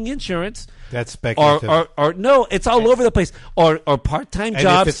dropping insurance. That's speculative. Or no, it's all over the place. Or part-time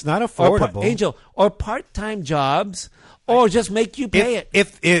jobs. If it's not affordable. Angel, or part-time jobs, or just make you pay it.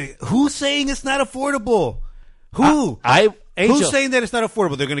 If who's saying it's not affordable? Who? Angel. Who's saying that it's not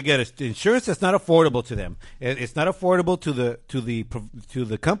affordable? They're going to get insurance that's not affordable to them. It's not affordable to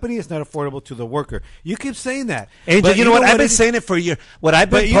the company. It's not affordable to the worker. You keep saying that, Angel. But you know what? I've been saying it for a year. What I've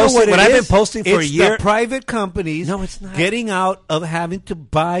been posting for a year. The private companies. No, it's not. Getting out of having to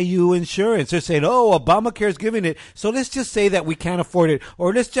buy you insurance. They're saying, "Oh, Obamacare is giving it, so let's just say that we can't afford it,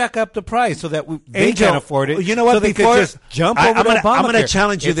 or let's jack up the price so that they can't afford it." You know what? So they could just jump over to Obamacare. I'm going to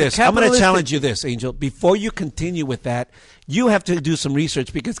challenge you this. I'm going to challenge you this, Angel. Before you continue with that, you have to do some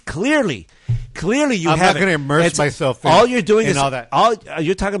research, because clearly you I'm haven't. not going to immerse myself in all you're doing is all that.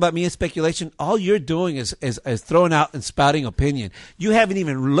 You're talking about me and speculation. All you're doing is throwing out and spouting opinion. You haven't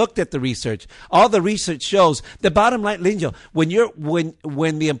even looked at the research. All the research shows the bottom line, Angel. When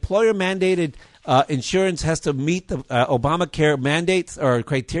the employer mandated insurance has to meet the Obamacare mandates or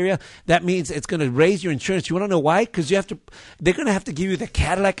criteria, that means it's going to raise your insurance. You want to know why? Because they're going to have to give you the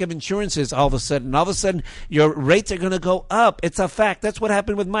Cadillac of insurances all of a sudden. All of a sudden, your rates are going to go up. It's a fact. That's what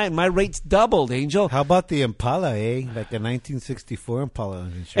happened with mine. My rates doubled, Angel. How about the Impala, Like the 1964 Impala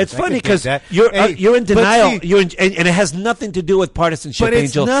insurance? It's funny because you're in denial. And it has nothing to do with partisanship, but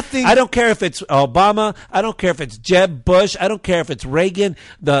it's Angel. Nothing. I don't care if it's Obama. I don't care if it's Jeb Bush. I don't care if it's Reagan.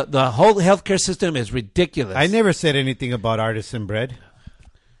 The whole healthcare system is ridiculous. I never said anything about artisan bread.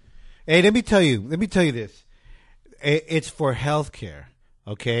 Hey, let me tell you this. it's for health care.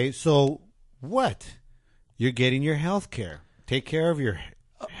 Okay, so what? You're getting your health care. Take care of your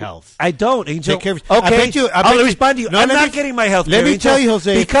health. I don't, Angel. Take care of, Okay, I'll respond to you. No, I'm let not me- getting my health care. Let me Angel. tell you,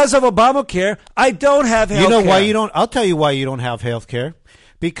 Jose. Because of Obamacare, I don't have health You know care. why you don't? I'll tell you why you don't have health care.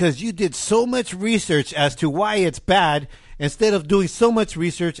 Because you did so much research as to why it's bad instead of doing so much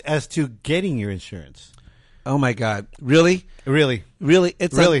research as to getting your insurance. Oh, my God. Really? Really? Really?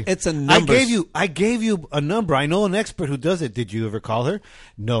 It's a number. I gave you a number. I know an expert who does it. Did you ever call her?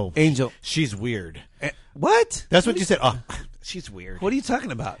 No. Angel. She's weird. What? That's what you said. Oh, she's weird. What are you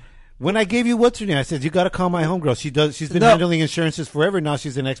talking about? When I gave you what's her name, I said you got to call my homegirl. She's been No. handling insurances forever. Now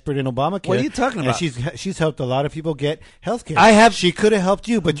she's an expert in Obamacare. What are you talking about? And she's helped a lot of people get health care. She could have helped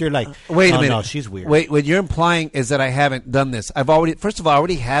you, but you're like, Wait a minute. No, she's weird. Wait, what you're implying is that I haven't done this. First of all, I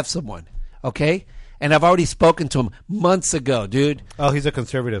already have someone, okay? And I've already spoken to him months ago, dude. Oh, he's a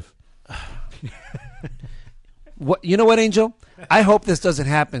conservative. What, you know what, Angel? I hope this doesn't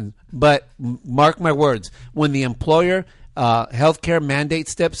happen, but mark my words. When the employer healthcare mandate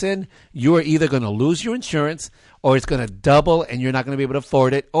steps in, you are either going to lose your insurance or it's going to double and you're not going to be able to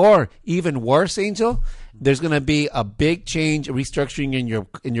afford it. Or even worse, Angel, there's going to be a big change, a restructuring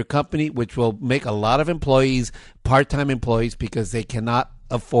in your company, which will make a lot of employees part-time employees because they cannot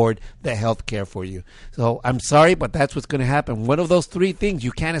afford the health care for you. So I'm sorry, but that's what's going to happen. One of those three things,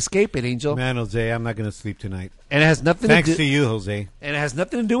 you can't escape it, Angel. Man, Jose, I'm not going to sleep tonight. And it has nothing Thanks to do, to you, Jose. and it has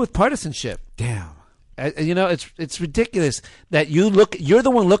nothing to do with partisanship. Damn. You know, it's ridiculous that you're the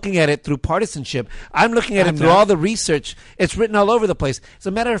one looking at it through partisanship. I'm looking at it through all the research. It's written all over the place. As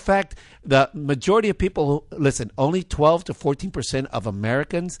a matter of fact, the majority of people listen, only 12 to 14% of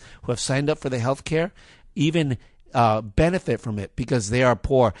Americans who have signed up for the health care even benefit from it because they are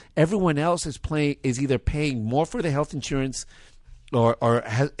poor. Everyone else is either paying more for the health insurance or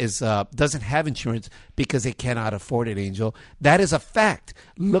doesn't have insurance because they cannot afford it, Angel. That is a fact.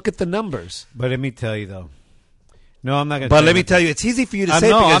 Look at the numbers. But let me tell you, though. No, I'm not going to. But let me tell you, it's easy for you to say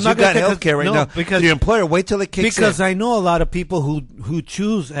because you've got health care right now. Because your employer, wait till it kicks in. Because I know a lot of people who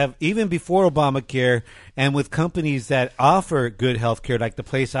have, even before Obamacare and with companies that offer good health care, like the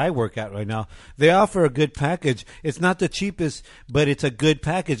place I work at right now, they offer a good package. It's not the cheapest, but it's a good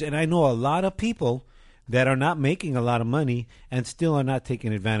package. And I know a lot of people that are not making a lot of money and still are not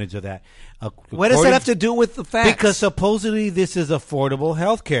taking advantage of that. What does that have to do with the facts? Because supposedly this is affordable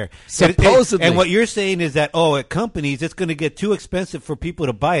health care. Supposedly. And what you're saying is that, at companies, it's going to get too expensive for people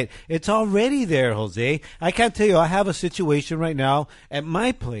to buy it. It's already there, Jose. I can't tell you. I have a situation right now at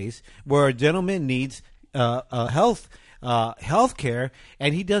my place where a gentleman needs health care,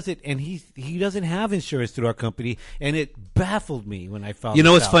 and he does it, and he doesn't have insurance through our company, and it baffled me when I found. You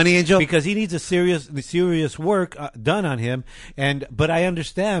know this what's out. funny, Angel? Because he needs a serious work done on him, but I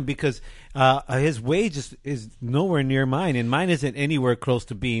understand because his wage is nowhere near mine, and mine isn't anywhere close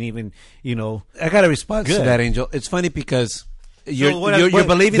to being even I got a response to good. that, Angel. It's funny because you're what-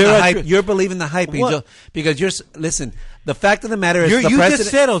 believing there the are hype. tr- You're believing the hype, Angel, What? because listen. The fact of the matter is, You the just president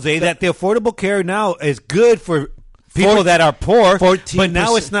said, Jose, that the Affordable Care now is good for people that are poor, 14%. but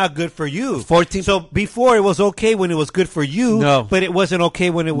now it's not good for you. 14 So before it was okay when it was good for you, No. but it wasn't okay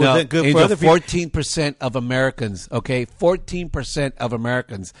when it wasn't good Angel, for other people. 14% of Americans, 14% of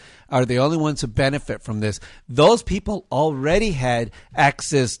Americans are the only ones who benefit from this. Those people already had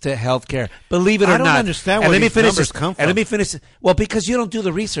access to health care. Believe it or I don't not. understand And where let me these finish numbers this. come And from. let me finish. Well, because you don't do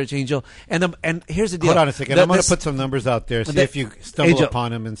the research, Angel. And here's the deal. Hold on a second. I'm going to put some numbers out there, see if you stumble Angel,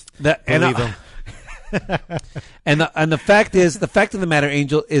 upon them and and believe them. And the fact of the matter,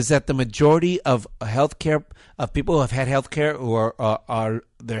 Angel, is that the majority of healthcare of people who have had healthcare or are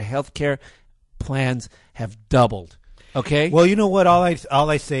their healthcare plans have doubled. Okay. Well, you know what? All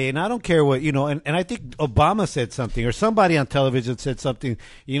I say, and I don't care what and I think Obama said something, or somebody on television said something.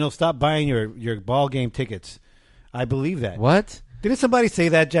 Stop buying your ball game tickets. I believe that. What? Didn't somebody say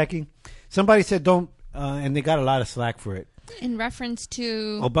that, Jackie? Somebody said don't, and they got a lot of slack for it. In reference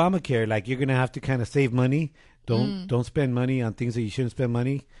to Obamacare, like you're gonna have to kind of save money. Don't spend money on things that you shouldn't spend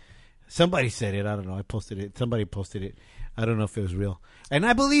money. Somebody said it. I don't know. I posted it. Somebody posted it. I don't know if it was real, and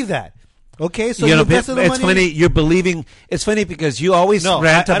I believe that. Okay, so it's funny. You're believing. It's funny because you always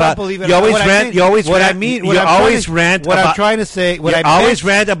rant I about. don't believe it. You always What I rant. mean- You always what rant. I mean. You always rant. What about, I'm trying to say. What you I always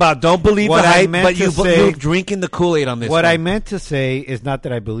meant- rant about. Don't believe the what I hype, meant but to say- you're drinking the Kool-Aid on this. What one. I meant to say is not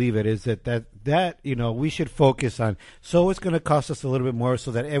that I believe it. Is that we should focus on. So it's going to cost us a little bit more,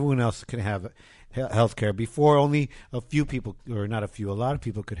 so that everyone else can have health care. Before, only a few people, or not a few, a lot of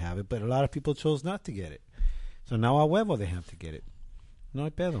people could have it, but a lot of people chose not to get it. So now a huevo they have to get it. No hay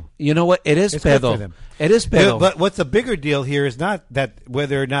pedo. You know what? It is It's good pedo. for them. It is pedo. But what's the bigger deal here is not that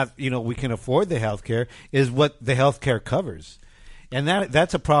whether or not we can afford the health care, is what the health care covers. And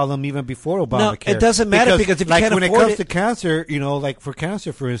that's a problem even before Obamacare. No, it doesn't matter because if you can't when afford it comes it- to cancer, like for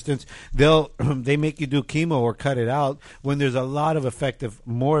cancer, for instance, they make you do chemo or cut it out when there's a lot of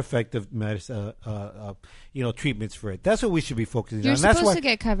more effective medicine, treatments for it. That's what we should be focusing You're on. That's supposed why, to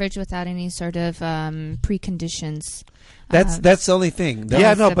get coverage without any sort of preconditions. that's the only thing. yeah,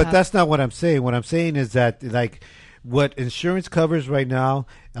 That's no, the but pop- that's not what I'm saying. What I'm saying is that what insurance covers right now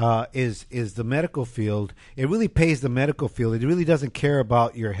is the medical field. It really pays the medical field. It really doesn't care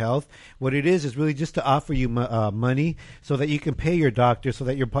about your health. What it is really just to offer you money so that you can pay your doctor, so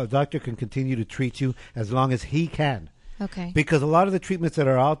that your doctor can continue to treat you as long as he can. Okay. Because a lot of the treatments that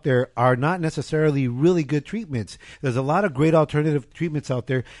are out there are not necessarily really good treatments. There's a lot of great alternative treatments out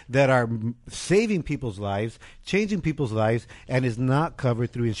there that are saving people's lives, changing people's lives, and is not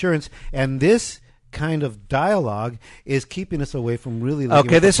covered through insurance. And this kind of dialogue is keeping us away from really looking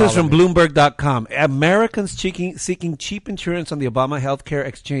Okay, at the this is from problem. Bloomberg.com. Americans seeking cheap insurance on the Obama healthcare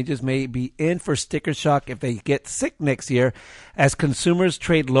exchanges may be in for sticker shock if they get sick next year, as consumers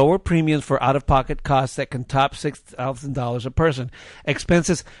trade lower premiums for out-of-pocket costs that can top $6,000 a person.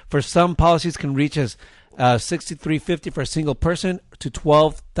 Expenses for some policies can reach as $6,350 for a single person to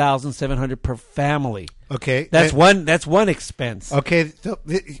 $12,700 per family. Okay, That's one expense. Okay, so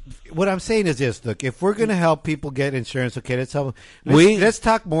what I'm saying is this: look, if we're going to help people get insurance, okay, let's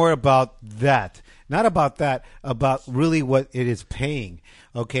talk more about that. Not about that, about really what it is paying.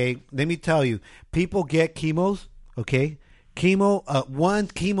 Okay, let me tell you, people get chemos. Okay, one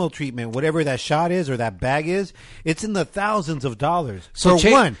chemo treatment, whatever that shot is or that bag is, it's in the thousands of dollars for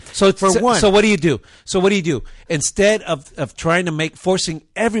one. So what do you do? Instead of trying to forcing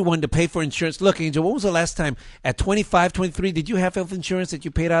everyone to pay for insurance. Look, Angel, when was the last time at 25, 23, did you have health insurance that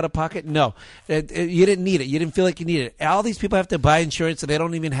you paid out of pocket? No. You didn't need it. You didn't feel like you needed it. All these people have to buy insurance that they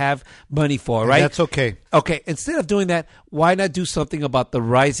don't even have money for, right? That's okay. Okay, instead of doing that, why not do something about the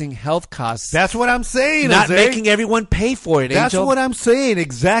rising health costs? That's what I'm saying. Not Jose. making everyone pay for it, That's Angel. what I'm saying.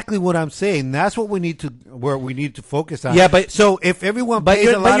 Exactly what I'm saying. That's what we need to focus on. Yeah, but so if everyone But pays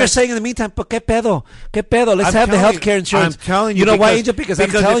you're, a lot but you're of, saying in the meantime, ¿qué pedo? Let's I'm have the telling healthcare insurance. I'm telling you. You know why, because- Angel? Because I'm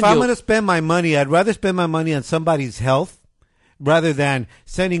if telling I'm you. going to spend my money, I'd rather spend my money on somebody's health rather than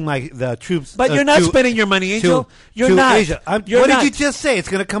sending the troops. But you're not spending your money, Angel. You're to not. Asia. You're what not. did you just say? It's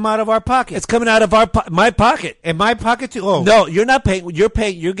going to come out of our pocket. It's coming out of my pocket. In my pocket too. Oh No, you're not paying. You're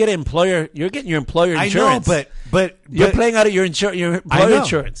paying. You're getting your employer I insurance. know, but you're paying out of your employer I know.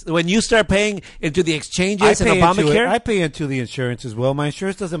 insurance. When you start paying into the I exchanges and pay into it. Obamacare, I pay into the insurance as well. My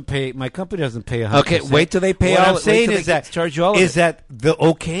insurance doesn't pay. My company doesn't pay 100%. Okay, wait till they pay What all- I'm wait saying till is they that charge you all of is it. that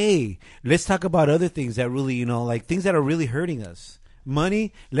let's talk about other things that really like things that are really hurting us.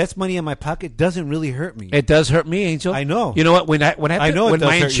 Less money in my pocket doesn't really hurt me. it does hurt me, Angel. I know. You know what? When I know it when does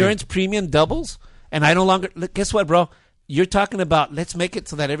my hurt you. insurance premium doubles, and I no longer look, guess what, bro? You're talking about let's make it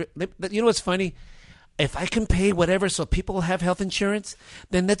so that you know what's funny? If I can pay whatever so people have health insurance,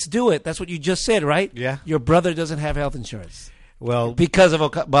 then let's do it. That's what you just said, right? Yeah. Your brother doesn't have health insurance Well, because of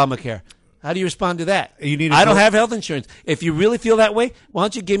Obamacare. How do you respond to that? You need to I don't go- have health insurance. If you really feel that way, why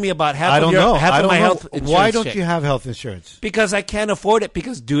don't you give me about half I of don't your know. half I of don't my know. health insurance? Why don't check? you have health insurance? Because I can't afford it.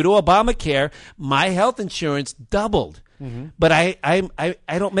 Because due to Obamacare, my health insurance doubled. But I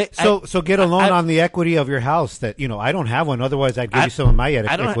don't make So get a loan I- on the equity of your house. That I don't have one. Otherwise, I'd give you some of my I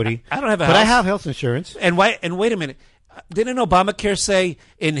don't- equity. I don't have a but I house. have health insurance. And why? And wait a minute. Didn't Obamacare say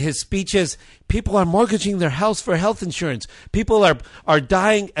in his speeches, people are mortgaging their house for health insurance? People are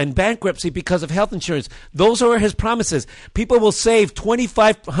dying in bankruptcy because of health insurance. Those are his promises. People will save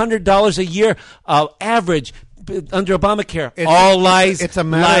 $2,500 a year average under Obamacare. All lies. it's a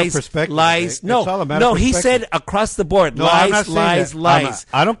matter of lies, perspective, Lies. okay? No, It's all a matter no. of He perspective. said across the board. No, I'm not lies, saying lies, that. lies.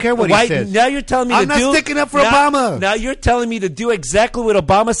 I don't care what he Why- says. Now you're telling me I'm to not do. sticking up for now- Obama. Now you're telling me to do exactly what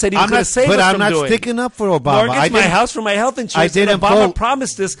Obama said he was I'm going not, to save but us I'm from not doing. sticking up for Obama. Mortgage my house for my health insurance. I didn't and Obama vote.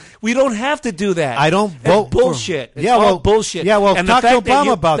 promised this. We don't have to do that. I don't It's vote for- bullshit. It's Yeah, all well- bullshit. yeah, well, and talk the to fact that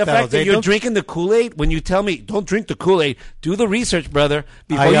Obama about the that, fact that Jose. you're Don't- drinking the Kool-Aid when you tell me don't drink the Kool-Aid. Do the research, brother,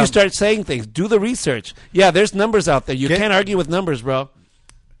 before I, you start saying things. Do the research. Yeah, there's numbers out there. You Get- can't argue with numbers, bro.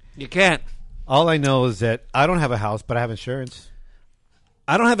 You can't. All I know is that I don't have a house, but I have insurance.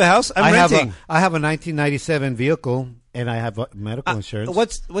 I don't have a house. I'm I renting. have a 1997 vehicle, and I have medical insurance.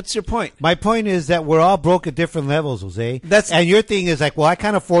 What's your point? My point is that we're all broke at different levels, Jose. That's- and your thing is like, well, I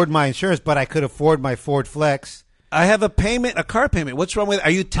can't afford my insurance, but I could afford my Ford Flex. I have a car payment. What's wrong with it?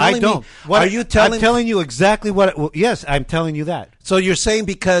 Are you telling I don't. me? Are you telling I'm telling you exactly what. Yes, I'm telling you that. So you're saying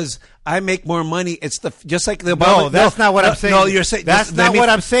because I make more money. It's just like the Obama. No, that's not what I'm saying. No, you're saying that's not what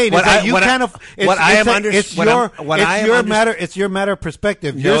I'm saying. Is that you kind of it's your matter of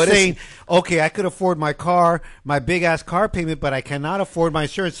perspective. You're saying, okay, I could afford my car, my big ass car payment, but I cannot afford my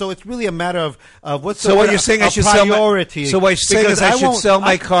insurance. So it's really a matter of what's so what you're saying. I should priority. So what you're saying is I should sell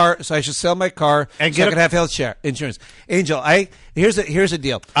my car. So I should sell my car and so I can have health insurance. Angel, here's the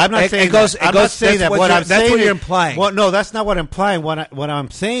deal. I'm not saying that. I'm not saying that. That's what you're implying. Well, no, that's not what I'm implying. What I'm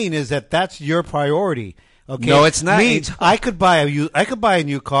saying is that that's your priority. Okay. No, it's not. I could buy a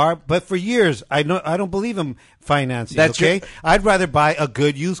new car, but for years I don't believe in financing. I'd rather buy a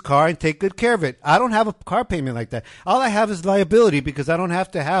good used car and take good care of it. I don't have a car payment like that. All I have is liability because I don't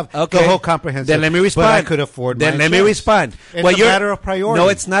have to have the whole comprehensive. Then let me respond. But I could afford. Then let me respond. It's a matter of priority. No,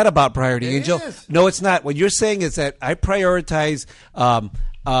 it's not about priority, Angel. Is. No, it's not. What you're saying is that I prioritize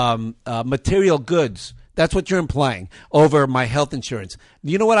material goods. That's what you're implying over my health insurance.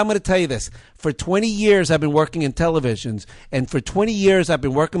 You know what? I'm going to tell you this. For 20 years, I've been working in televisions, and for 20 years, I've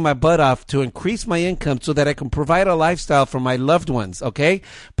been working my butt off to increase my income so that I can provide a lifestyle for my loved ones, okay?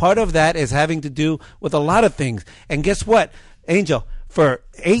 Part of that is having to do with a lot of things. And guess what, Angel? For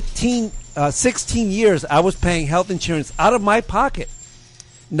 16 years, I was paying health insurance out of my pocket.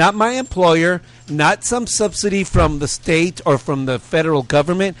 Not my employer, not some subsidy from the state or from the federal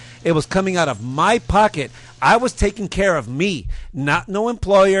government. It was coming out of my pocket. I was taking care of me, not no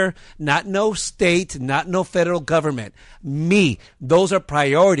employer, not no state, not no federal government. Me. Those are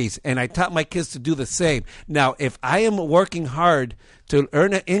priorities, and I taught my kids to do the same. Now, if I am working hard to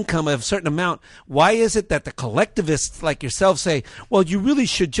earn an income of a certain amount, why is it that the collectivists like yourself say, well, you really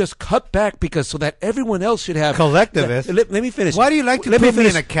should just cut back because so that everyone else should have... Collectivists? Let me finish. Why do you like to put me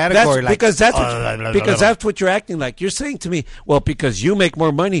in a category because that's what you're acting like. You're saying to me, well, because you make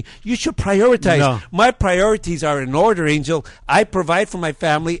more money, you should prioritize. No. My priorities are in order, Angel. I provide for my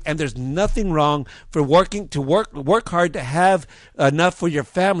family, and there's nothing wrong for work hard to have enough for your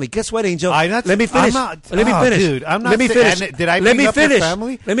family. Guess what, Angel? Let me finish. Dude, I'm not. Let me finish. Did I bring up your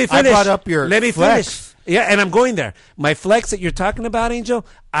family? Let me finish. I brought up your flex. Finish. Yeah, and I'm going there. My flex that you're talking about, Angel,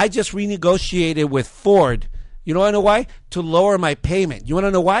 I just renegotiated with Ford. You want to know why? To lower my payment. You want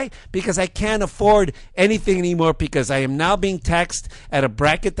to know why? Because I can't afford anything anymore because I am now being taxed at a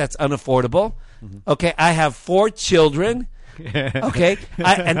bracket that's unaffordable. Mm-hmm. Okay, I have 4 children. Okay,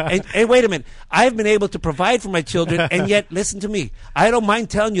 and wait a minute. I've been able to provide for my children, and yet, listen to me. I don't mind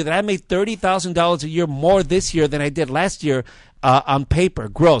telling you that I made $30,000 a year more this year than I did last year on paper,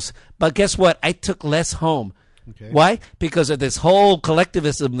 gross. But guess what? I took less home. Okay. Why? Because of this whole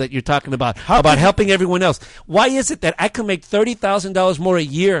collectivism that you're talking about helping everyone else. Why is it that I can make $30,000 more a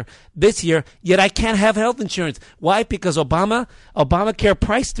year this year, yet I can't have health insurance? Why? Because Obamacare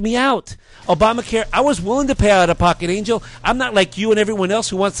priced me out. Obamacare, I was willing to pay out of pocket, Angel. I'm not like you and everyone else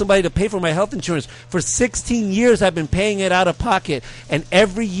who wants somebody to pay for my health insurance. For 16 years, I've been paying it out of pocket, and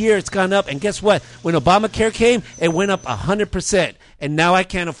every year it's gone up. And guess what? When Obamacare came, it went up 100%, and now I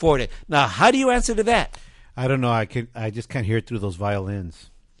can't afford it. Now, how do you answer to that? I don't know. I just can't hear through those violins.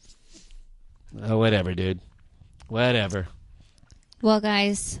 Oh, whatever, dude. Whatever. Well,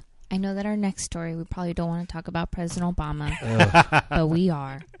 guys, I know that our next story, we probably don't want to talk about President Obama, but we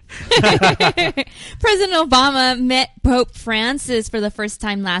are. President Obama met Pope Francis for the first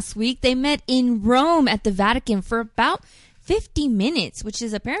time last week. They met in Rome at the Vatican for about 50 minutes, which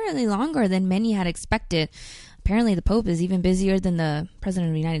is apparently longer than many had expected. Apparently, the Pope is even busier than the President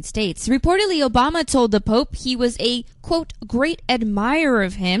of the United States. Reportedly, Obama told the Pope he was a, quote, great admirer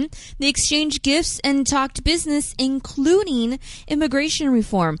of him. They exchanged gifts and talked business, including immigration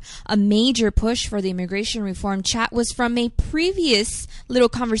reform. A major push for the immigration reform chat was from a previous little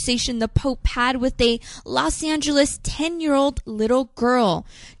conversation the Pope had with a Los Angeles 10-year-old little girl.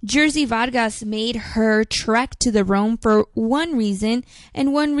 Jersey Vargas made her trek to the Rome for one reason,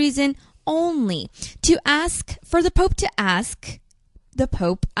 and one reason only, for the Pope to ask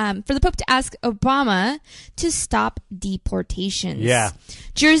Obama to stop deportations. Yeah.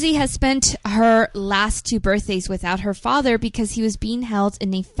 Jersey has spent her last 2 birthdays without her father because he was being held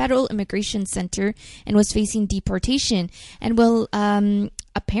in a federal immigration center and was facing deportation. And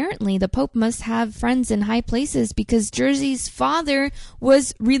apparently the Pope must have friends in high places because Jersey's father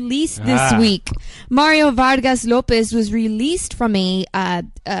was released this week. Mario Vargas Lopez was released from a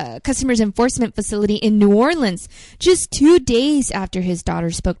customs enforcement facility in New Orleans just 2 days after his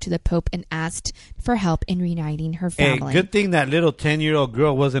daughter spoke to the Pope and asked for help in reuniting her family. Hey, good thing that little 10-year-old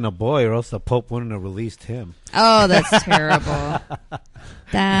girl wasn't a boy, or else the Pope wouldn't have released him. Oh, that's terrible.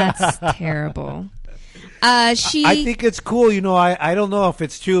 That's terrible. I think it's cool. You know, I don't know if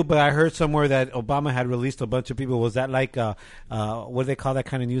it's true, but I heard somewhere that Obama had released a bunch of people. Was that like what do they call that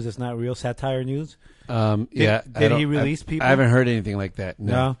kind of news? It's not real satire news. Yeah. Did he release people? I haven't heard anything like that.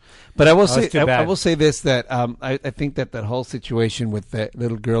 No. But I will Oh, say, it's too bad. I will say this, that I think that whole situation with that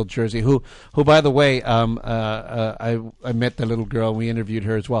little girl Jersey, who by the way, I met the little girl. We interviewed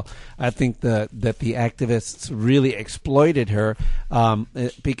her as well. I think that the activists really exploited her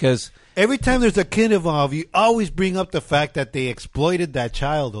because. Every time there's a kid involved, you always bring up the fact that they exploited that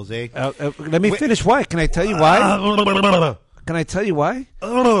child, Jose. Let me finish. Why? Can I tell you why? Can I tell you why?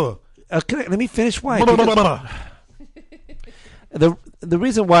 Let me finish why. The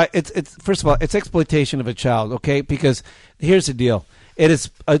reason why it's first of all, it's exploitation of a child, okay? Because here's the deal: it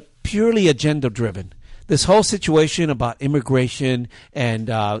is purely agenda driven. This whole situation about immigration and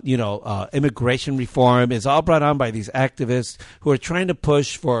immigration reform is all brought on by these activists who are trying to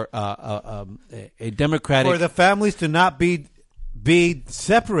push for a democratic, for the families to not be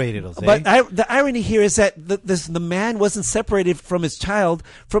separated, Jose. But the irony here is that the man wasn't separated from his child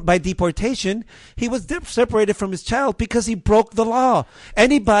by deportation. He was separated from his child because he broke the law.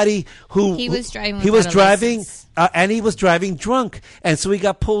 Anybody who he was driving, and he was driving drunk, and so he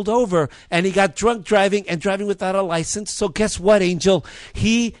got pulled over, and he got drunk driving without a license. So guess what, Angel?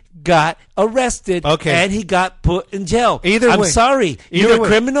 He got arrested, and he got put in jail. I'm sorry, you're a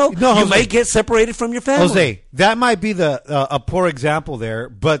criminal. No, you Jose, may get separated from your family. Jose, that might be a poor example there,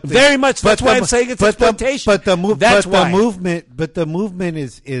 but very much. That's why I'm saying it's exploitation. The movement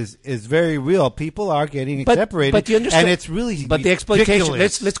is very real. People are getting separated, but you understand, and it's really the exploitation.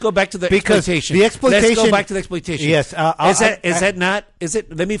 Ridiculous. Let's go back to the exploitation. The exploitation. Let's go back to the exploitation. Yes,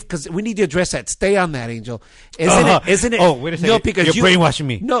 Let me, because we need to address that. Stay on that, Angel. Isn't it? Oh, wait a second. No, because you're brainwashing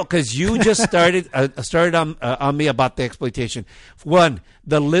me. No, because you just started on me about the exploitation. One,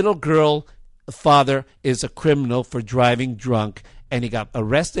 the little girl father is a criminal for driving drunk, and he got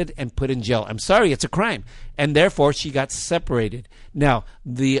arrested and put in jail. I'm sorry, it's a crime, and therefore she got separated. Now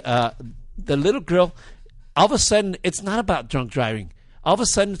the little girl, all of a sudden, it's not about drunk driving. All of a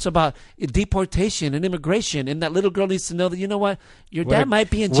sudden, it's about deportation and immigration, and that little girl needs to know that, you know what, your dad might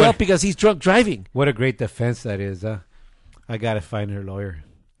be in jail because he's drunk driving. What a great defense that is. I got to find her lawyer.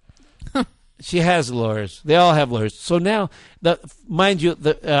 She has lawyers. They all have lawyers. So now, mind you,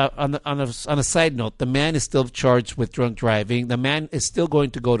 on a side note, the man is still charged with drunk driving. The man is still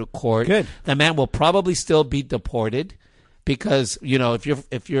going to go to court. Good. The man will probably still be deported because, if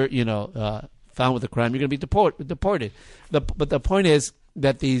you're found with a crime, you're going to be deported. But the point is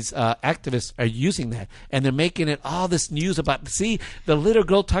that these activists are using that, and they're making it all this news about, see, the little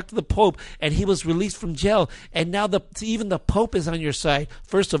girl talked to the Pope, and he was released from jail, and now even the Pope is on your side.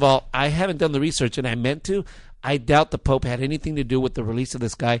 First of all, I haven't done the research, and I meant to. I doubt the Pope had anything to do with the release of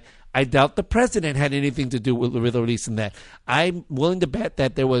this guy. I doubt the president had anything to do with the release of that. I'm willing to bet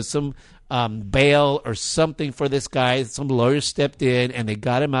that there was some bail or something for this guy. Some lawyers stepped in and they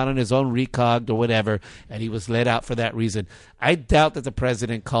got him out on his own recog or whatever, and he was let out for that reason. I doubt that the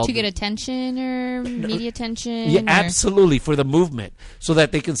president called to get attention or media attention. Yeah, absolutely, for the movement, so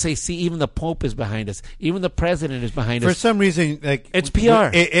that they can say, "See, even the Pope is behind us. Even the president is behind us." For some reason, like it's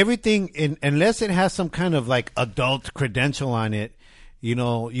PR. Everything, unless it has some kind of like adult credential on it, you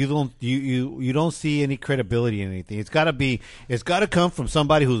don't see any credibility in anything. It's got to come from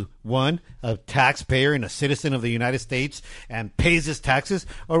somebody who's, one, a taxpayer and a citizen of the United States and pays his taxes,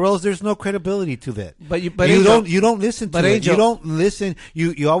 or else there's no credibility to that. But you don't listen to it. Angel, you don't listen.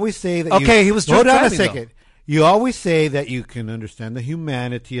 You always say that. Okay, he was hold on a driving, second. Though. You always say that you can understand the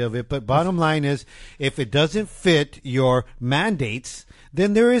humanity of it, but bottom line is, if it doesn't fit your mandates,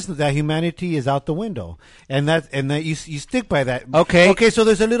 then there is that humanity is out the window, and that you stick by that. Okay. So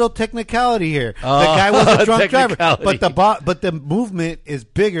there's a little technicality here. The guy was a drunk driver, but the movement is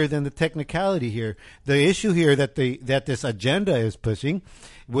bigger than the technicality here. The issue here that this agenda is pushing,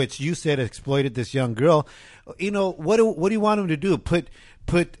 which you said exploited this young girl. What do you want him to do?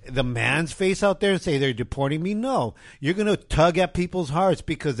 Put the man's face out there and say they're deporting me? No. You're going to tug at people's hearts,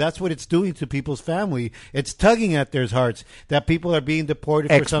 because that's what it's doing to people's family. It's tugging at their hearts that people are being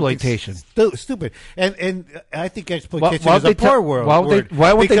deported exploitation. For something stupid. And I think exploitation is a poor word.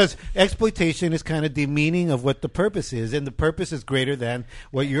 Because exploitation is kind of demeaning of what the purpose is, and the purpose is greter than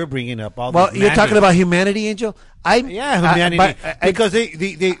what you're bringing up. You're talking about humanity, Angel? Humanity. Because let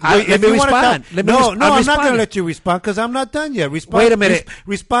me respond. I'm not going to let you respond because I'm not done yet. Wait a minute.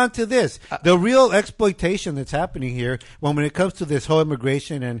 Respond to this. The real exploitation that's happening here, when it comes to this whole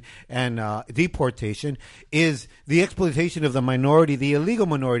immigration and deportation, is the exploitation of the minority, the illegal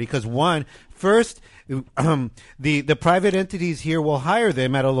minority. Because first, the private entities here will hire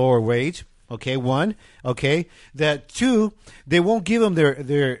them at a lower wage. Okay, one. Okay, that two, they won't give them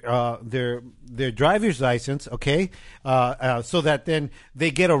their driver's license. Okay, so that then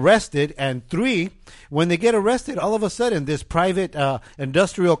they get arrested. And three, when they get arrested, all of a sudden this private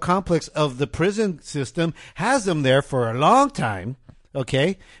industrial complex of the prison system has them there for a long time.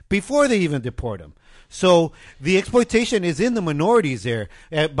 Okay, before they even deport them. So the exploitation is in the minorities there.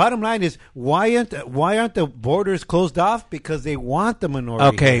 Bottom line is, why aren't the borders closed off? Because they want the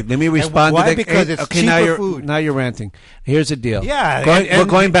minority. Okay, let me respond. Why? To Because it's cheaper food. Now you're ranting. Here's the deal. Yeah, we're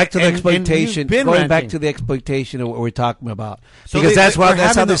going back to the and exploitation. you've been Going back ranting. to the exploitation of what we're talking about. So because that's we're how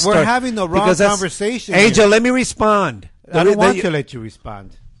having this we're started. having the wrong Because that's- conversation. Angel, here. let me respond. I don't want to let you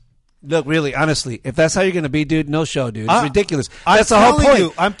respond. Look, really, honestly, if that's how you're going to be, dude, no show, dude. It's ridiculous. I'm That's the whole telling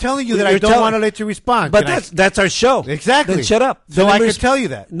point. I'm telling you that I You're don't want to let you respond. But Can I- that's our show. Exactly. Then shut up. So Then I let me can tell you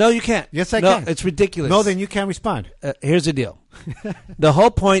that. No, you can't. Yes, I no, can. It's ridiculous. No, then you can't respond. Here's the deal. The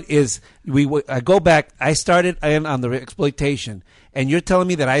whole point is I go back. I started on the exploitation, and you're telling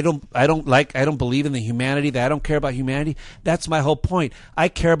me that I don't believe in the humanity, that I don't care about humanity. That's my whole point. I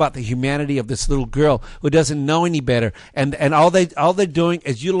care about the humanity of this little girl who doesn't know any better, and all they're doing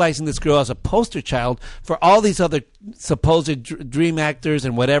is utilizing this girl as a poster child for all these other supposed dream actors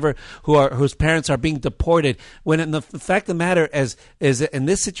and whatever whose parents are being deported. When in the fact of the matter is in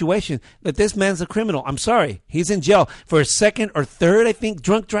this situation that this man's a criminal. I'm sorry, he's in jail for a second or third, I think,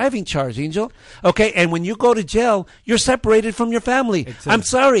 drunk driving charge, Angel. Okay, and when you go to jail, you're separated from your family. I'm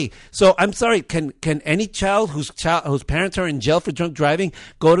sorry. So I'm sorry. Can any child whose parents are in jail for drunk driving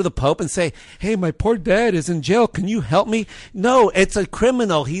go to the Pope and say, "Hey, my poor dad is in jail. Can you help me?" No, it's a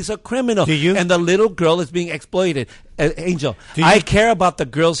criminal. He's a criminal. Do you? And the little girl is being exploited. Angel, I care about the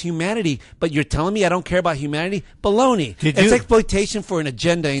girl's humanity, but you're telling me I don't care about humanity? Baloney. It's exploitation for an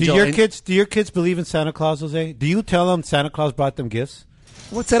agenda, Angel. Do your kids believe in Santa Claus, Jose? Do you tell them Santa Claus brought them gifts?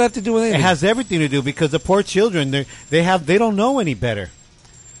 What's that have to do with anything? It has everything to do because the poor children they don't know any better.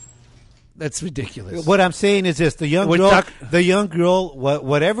 That's ridiculous. What I'm saying is this: the young girl,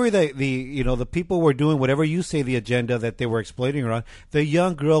 whatever the people were doing, whatever you say the agenda that they were exploiting her on, the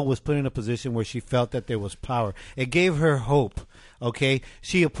young girl was put in a position where she felt that there was power. It gave her hope. Okay,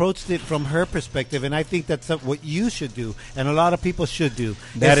 she approached it from her perspective, and I think that's what you should do, and a lot of people should do.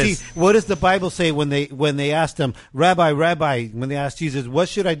 What does the Bible say when they asked him, Rabbi, when they asked Jesus, what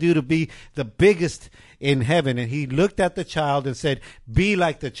should I do to be the biggest in heaven? And he looked at the child and said, be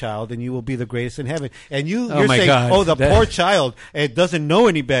like the child, and you will be the greatest in heaven. And you're saying, God. Poor child, it doesn't know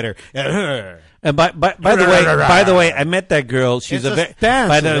any better. And by the way, I met that girl. She's I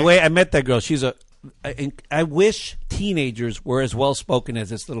met that girl. She's I wish teenagers were as well spoken as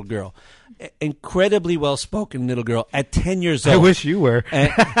this little girl. Incredibly well spoken little girl at 10 years old. I wish you were.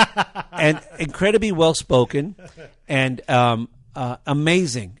 and incredibly well spoken and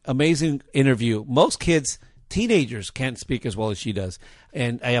amazing interview. Most kids, teenagers, can't speak as well as she does,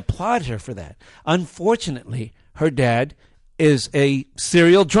 and I applaud her for that. Unfortunately, her dad is a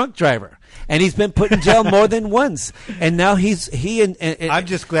serial drunk driver, and he's been put in jail more than once. And now I'm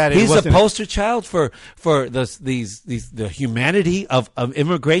just glad he's a poster child for the humanity of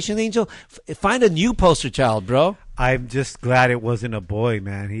immigration. Angel, find a new poster child, bro. I'm just glad it wasn't a boy,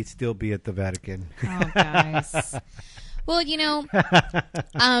 man. He'd still be at the Vatican. Oh, guys. Well,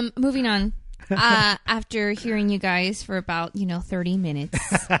 moving on. After hearing you guys for about 30 minutes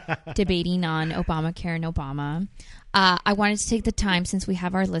debating on Obamacare and Obama, I wanted to take the time, since we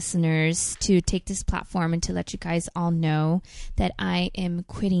have our listeners, to take this platform and to let you guys all know that I am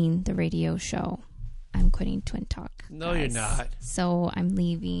quitting the radio show. I'm quitting Twin Talk. No, you're not. So I'm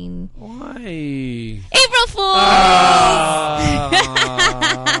leaving. Why? April Fools!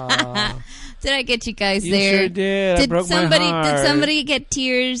 Did I get you guys You there? sure did. I broke my heart. Did somebody get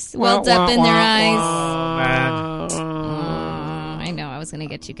tears welled up in their eyes? I know. I was going to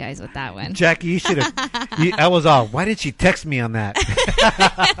get you guys with that one. Jackie, you should have. I was all, why didn't she text me on that?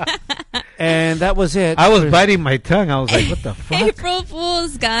 And that was it. I was biting my tongue. I was like, what the fuck? April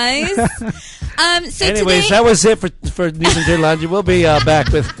Fools, guys. So anyways, that was it for News and Dirty Laundry. We'll be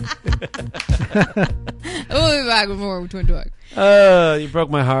back with... We'll be back with more Twin Talk. You broke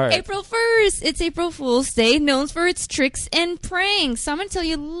my heart. April 1st, it's April Fool's Day, known for its tricks and pranks. So I'm going to tell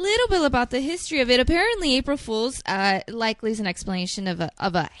you a little bit about the history of it. Apparently, April Fool's likely is an explanation of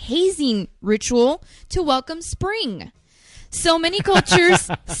a hazing ritual to welcome spring. So many cultures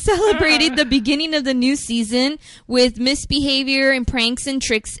celebrated the beginning of the new season with misbehavior and pranks and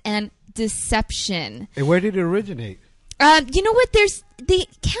tricks and deception. And where did it originate? You know what? They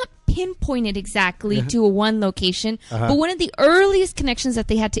can't pinpoint it exactly to a one location, but one of the earliest connections that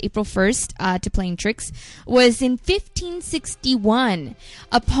they had to April 1st to playing tricks was in 1561,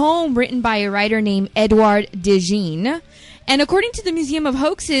 a poem written by a writer named Edouard de Jean. And according to the Museum of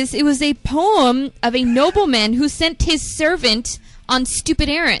Hoaxes, it was a poem of a nobleman who sent his servant on stupid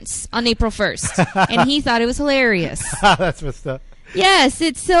errands on April 1st. And he thought it was hilarious. That's messed up. Yes,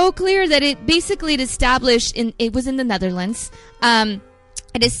 it's so clear that it basically established, it was in the Netherlands, it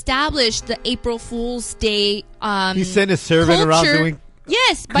established the April Fool's Day He sent his servant around culture. doing...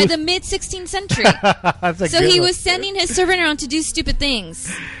 Yes, by the mid-16th century. So he was sending his servant around to do stupid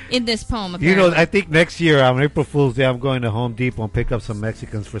things in this poem, apparently. You know, I think next year on April Fool's Day, I'm going to Home Depot and pick up some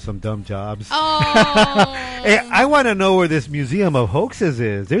Mexicans for some dumb jobs. Oh. Hey, I want to know where this Museum of Hoaxes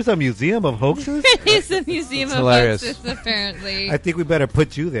is. There's a Museum of Hoaxes? It is a museum of hilarious. hoaxes, apparently. I think we better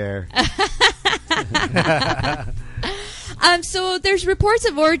put you there. So there's reports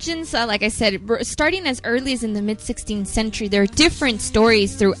of origins, like I said, starting as early as in the mid-16th century. There are different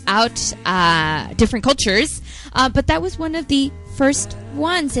stories throughout different cultures, but that was one of the first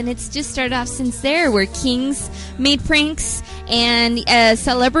ones, and it's just started off since there, where kings made pranks and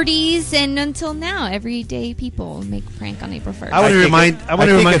celebrities, and until now, everyday people make a prank on April 1st. I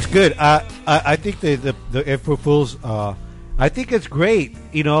think it's good. I think the April Fool's... I think it's great,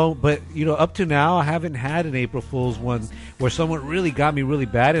 you know, but, you know, up to now, I haven't had an April Fool's one where someone really got me really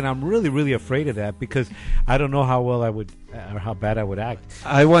bad, and I'm really, really afraid of that because I don't know how well I would, or how bad I would act.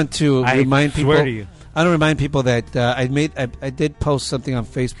 I want to remind people. Swear to you. I want to remind people that I did post something on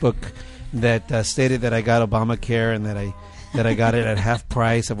Facebook that stated that I got Obamacare and that I got it at half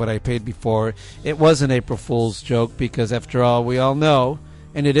price of what I paid before. It was an April Fool's joke because, after all, we all know,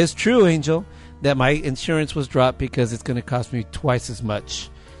 and it is true, Angel, that my insurance was dropped because it's going to cost me twice as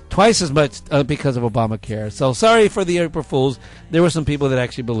much because of Obamacare. So sorry for the April Fools. There were some people that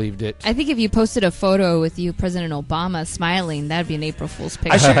actually believed it. I think if you posted a photo with you, President Obama, smiling, that'd be an April Fool's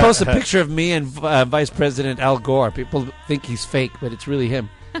picture. I should post a picture of me and Vice President Al Gore. People think he's fake, but it's really him.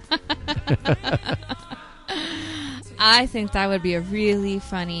 I think that would be a really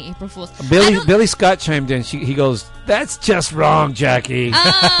funny April Fool's. Billy Scott chimed in. He goes, "That's just wrong, Jackie."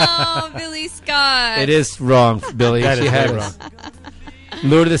 Oh, Billy Scott. It is wrong, Billy. That she is had very us.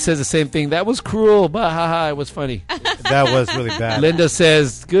 Lourdes says the same thing. That was cruel, but haha, it was funny. That was really bad. Linda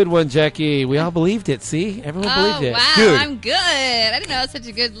says, "Good one, Jackie." We all believed it. See, everyone believed it. Wow, Good. I'm good. I didn't know I was such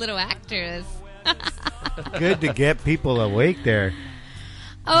a good little actress. Good to get people awake there.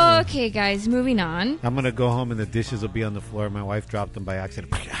 Okay, guys, moving on. I'm going to go home and the dishes will be on the floor. My wife dropped them by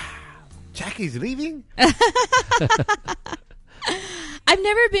accident. Jackie's leaving? I've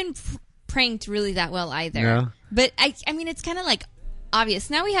never been pranked really that well either. Yeah. But, I mean, it's kind of like obvious.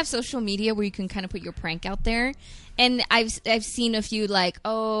 Now we have social media where you can kind of put your prank out there. And I've seen a few like,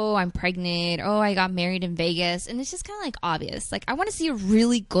 oh, I'm pregnant. Oh, I got married in Vegas. And it's just kind of like obvious. Like, I want to see a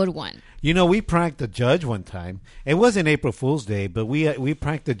really good one. You know, we pranked the judge one time. It wasn't April Fool's Day, but we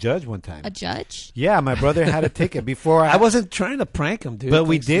pranked the judge one time. A judge? Yeah, my brother had a ticket before I wasn't trying to prank him, dude. But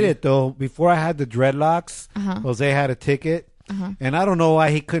we did it, though. Before I had the dreadlocks, Jose had a ticket. And I don't know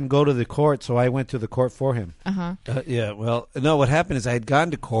why he couldn't go to the court, so I went to the court for him. Yeah, well, no, what happened is I had gone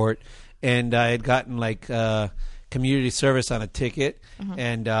to court, and I had gotten, like, community service on a ticket,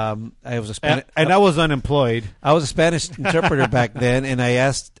 and I was a Spanish... And I was unemployed. I was a Spanish interpreter back then, and I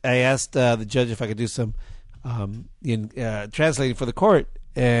asked the judge if I could do some translating for the court.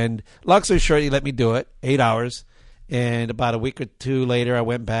 And long story short, he let me do it, 8 hours. And about a week or two later, I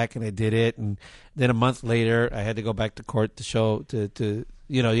went back and I did it. And then a month later, I had to go back to court to show you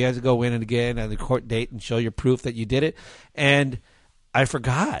have to go in and again on the court date and show your proof that you did it. And I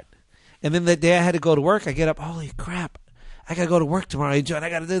forgot. And then the day I had to go to work, I get up, holy crap, I got to go to work tomorrow, John. I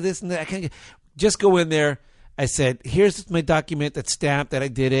got to do this and that. I can't just go in there. I said, here's my document that's stamped that I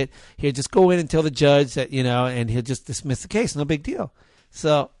did it. Here, just go in and tell the judge that, and he'll just dismiss the case. No big deal.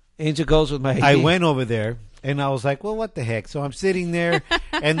 So Angel goes with my ID. I went over there, and I was like, well, what the heck? So I'm sitting there,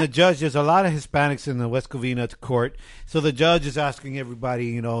 and the judge, there's a lot of Hispanics in the West Covina court. So the judge is asking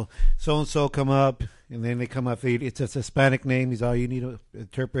everybody, so-and-so come up. And then they come up, it's a Hispanic name. He's all, you need an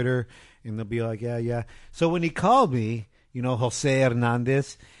interpreter. And they'll be like, yeah. So when he called me, Jose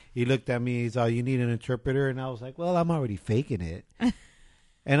Hernandez, he looked at me. He's all, you need an interpreter. And I was like, well, I'm already faking it.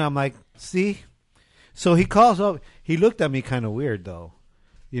 And I'm like, see? So he calls up. He looked at me kind of weird, though.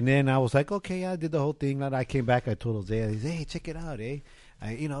 And then I was like, okay, I did the whole thing. Then I came back. I told Jose, he said, hey, check it out, eh?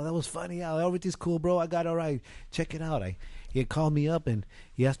 That was funny. Everything's cool, bro. I got all right. Check it out. He had called me up, and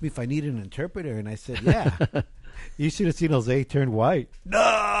he asked me if I needed an interpreter. And I said, yeah. You should have seen Jose turn white. No!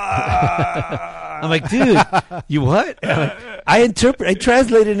 I'm like, dude, you what? I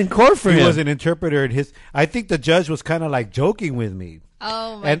translated in court for He him. was an interpreter in his. I think the judge was kind of like joking with me.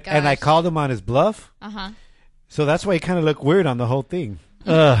 Oh my gosh. And I called him on his bluff. So that's why he kind of looked weird on the whole thing.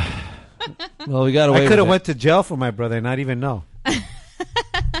 Well, we got away. I could have with went to jail for my brother and not even know. it.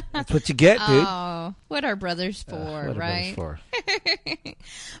 That's what you get, dude. Oh, what are brothers for, What are right? brothers for?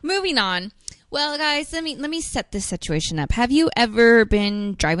 Moving on. Well, guys, let me set this situation up. Have you ever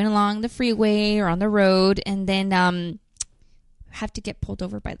been driving along the freeway or on the road and then have to get pulled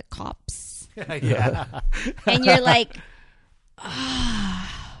over by the cops? Yeah. And you're like,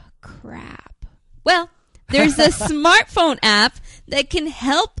 crap. Well, there's a smartphone app that can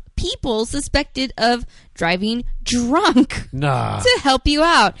help people suspected of driving drunk Nah. to help you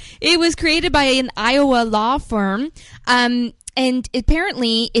out. It was created by an Iowa law firm, and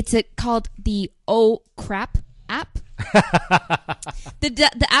apparently it's called the Oh Crap app.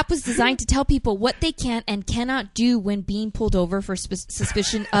 The app was designed to tell people what they can and cannot do when being pulled over for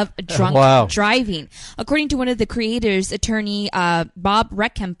suspicion of drunk driving. According to one of the creators, attorney Bob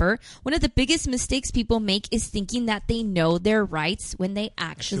Reckhemper, one of the biggest mistakes people make is thinking that they know their rights when they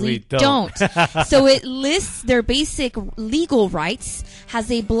actually don't. So it lists their basic legal rights, has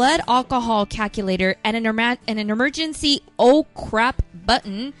a blood alcohol calculator, and an emergency oh crap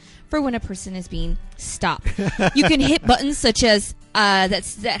button for when a person is being stopped. You can hit buttons such as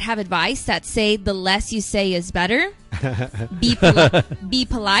that have advice that say the less you say is better, be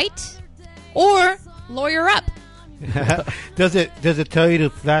polite, or lawyer up. Does it tell you to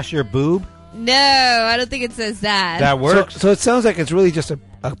flash your boob? No, I don't think it says that. That works. So it sounds like it's really just a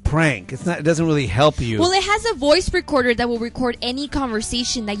prank. It's not. It doesn't really help you. Well, it has a voice recorder that will record any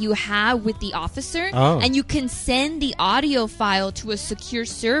conversation that you have with the officer, and you can send the audio file to a secure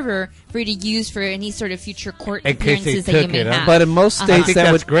server for you to use for any sort of future court appearances that you may have. But in most states, I think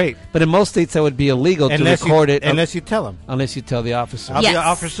that's great. But in most states, that would be illegal to Unless record it unless you tell them. unless you tell the officer. I'll Yes. be an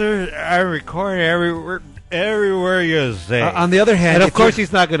officer. I record everywhere you say. On the other hand, and of if course you-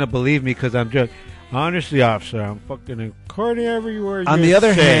 he's not going to believe me because I'm just honestly, officer. I'm fucking recording everywhere. on you the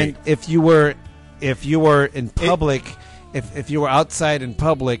other say. hand, if you were in public, if you were outside in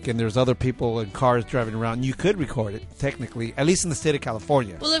public and there's other people in cars driving around, you could record it technically, at least in the state of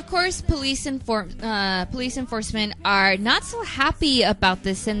California. Well, of course, police enforcement are not so happy about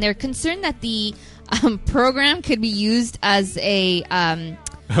this, and they're concerned that the program could be used as a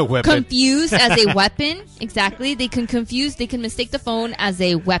weapon. confused as a weapon. Exactly, they can mistake the phone as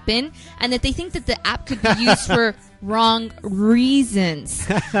a weapon, and that they think that the app could be used for wrong reasons.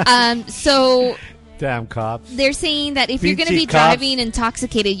 So Damn cops. they're saying that if you're going to be Peachy cops. driving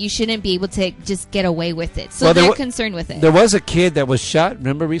intoxicated, you shouldn't be able to just get away with it. So Well, they're there wa- concerned with it. There was a kid that was shot.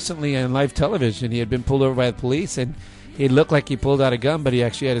 Remember recently on live television, he had been pulled over by the police, and he looked like he pulled out a gun, but he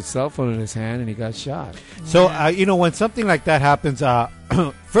actually had his cell phone in his hand, and he got shot. So when something like that happens,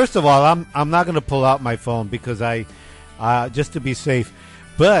 first of all, I'm not going to pull out my phone because I just to be safe.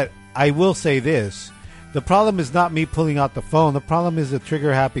 But I will say this: the problem is not me pulling out the phone. The problem is the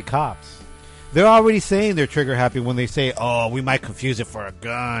trigger happy cops. They're already saying they're trigger happy when they say, "Oh, we might confuse it for a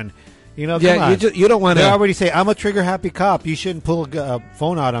gun." You know, Yeah, come on. you don't want They to. already say, "I'm a trigger happy cop. You shouldn't pull a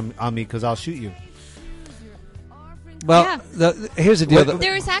phone out on me because I'll shoot you." Well, Yeah. here's the deal.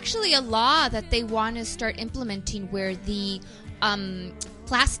 There is actually a law that they want to start implementing where the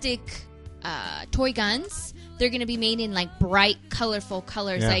plastic toy guns, they're going to be made in like bright, colorful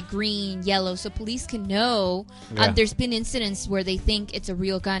colors, Yeah. like green, yellow, so police can know. Yeah. There's been incidents where they think it's a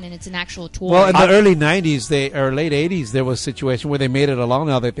real gun and it's an actual toy. Well, in the early 90s, or late 80s, there was a situation where they made it a law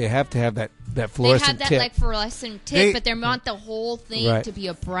now that they have to have that they fluorescent have that tip. like fluorescent tip, They- but they want the whole thing Right. to be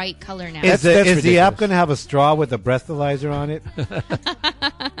a bright color now. Is That's the app ridiculous. going to have a straw with a breathalyzer on it?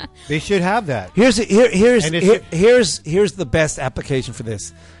 They should have that. Here's And it's- here's the best application for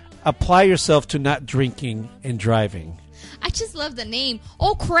this. Apply yourself to not drinking and driving. I just love the name.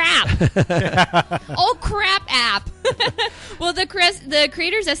 Oh crap! Oh crap app. Well, the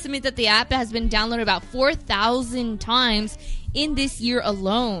creators estimate that the app has been downloaded about 4,000 times in this year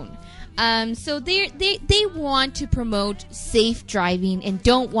alone. So they want to promote safe driving and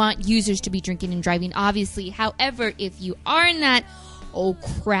don't want users to be drinking and driving, obviously. However, if you are in that oh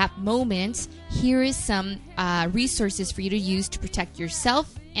crap moment, here is some resources for you to use to protect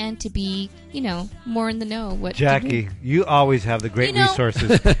yourself and to be, more in the know. What Jackie, you always have the great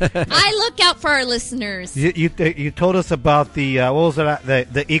resources. I look out for our listeners. You told us about the what was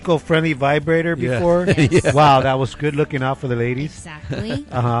it, the eco-friendly vibrator before. Yes. Yeah. Wow, that was good looking out for the ladies. Exactly.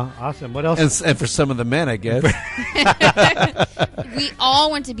 Awesome. What else? And for some of the men, I guess. We all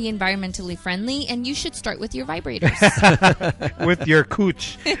want to be environmentally friendly, and you should start with your vibrators. With your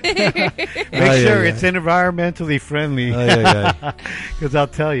cooch. Make sure it's environmentally friendly. Because I'll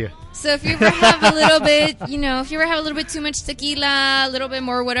tell you. So if you ever have a little bit, if you ever have a little bit too much tequila, a little bit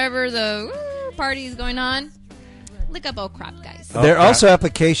more whatever the party is going on, look up Old Crop, guys. There are also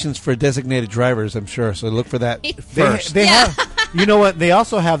applications for designated drivers, I'm sure. So look for that first. They have. You know what? They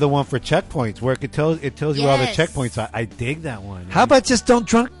also have the one for checkpoints where it tells you where all the checkpoints are. I dig that one. How about just don't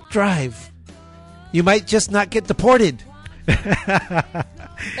drunk drive? You might just not get deported. Or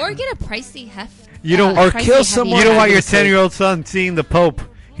get a pricey heft. Or kill someone. You don't want your 10-year-old son seeing the Pope.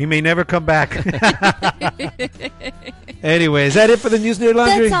 He may never come back. Anyway, is that it for the News and Dirty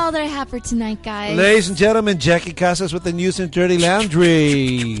Laundry? That's all that I have for tonight, guys. Ladies and gentlemen, Jackie Casas with the News and Dirty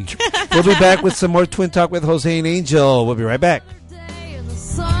Laundry. We'll be back with some more Twin Talk with Jose and Angel. We'll be right back. The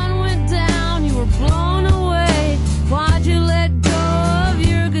sun went down, you were blown away. Why'd you let go of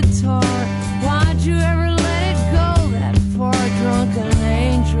your guitar? Why'd you ever let it go that far, drunken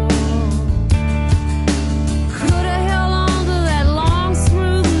angel? Could've held on to that long,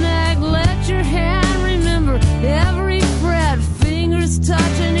 smooth neck. Let your hand remember every fret, fingers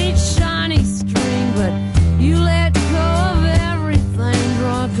touching each shiny string. But you let go of everything,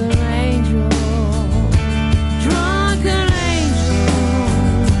 drunken angel. Drunken angel,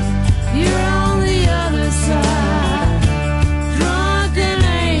 you're on the other side. Drunken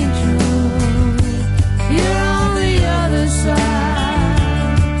angel, you're on the other side.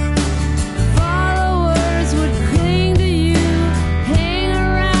 Followers would cling to you, hang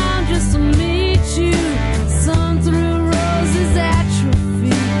around just to meet you. Some threw roses at your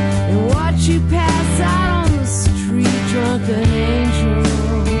feet and watch you pass out on the street. Drunken angel,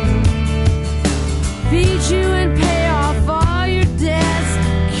 feed you and pay off all your debts,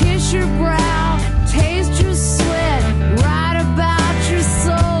 kiss your brow, taste your sweat, write about your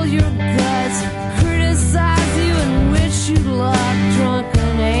soul, your guts, criticize you and wish you luck.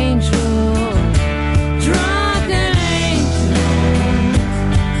 Drunken angel, drunken angel,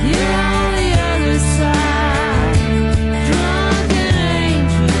 you're on the other side. Drunken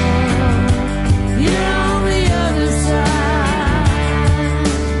angel, you're on the other side.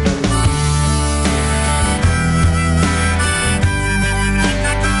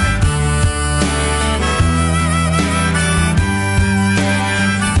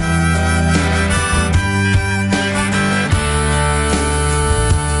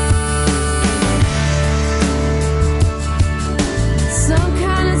 Some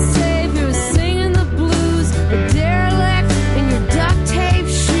kind of savior singing the blues, a derelict in your duct tape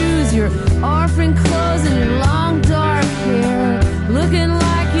shoes, your orphan clothes and your long dark hair, looking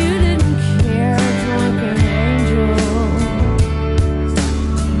like you didn't care. Drunken angel,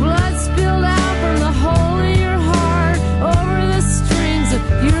 blood spilled out from the hole in your heart over the strings of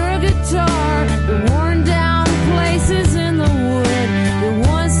your guitar, the worn down places in the wood, the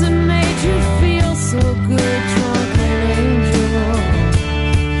ones that made you feel so good. Drunken angel,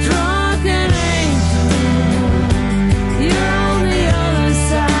 drunken angel, you're on the other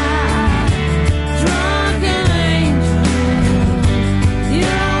side. Drunken angel,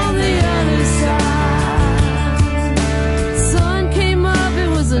 you're on the other side. Sun came up, it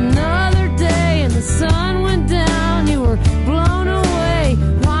was another day, and the sun went down, you were blown away.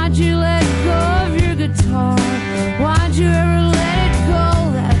 Why'd you let go of your guitar? Why'd you ever let it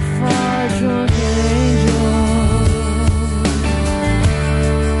go that far? Drunken angel,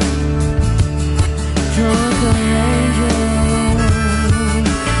 drunken angel.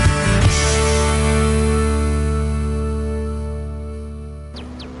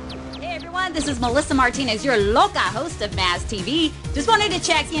 Hey everyone, this is Melissa Martinez, your loca host of Maz TV. Just wanted to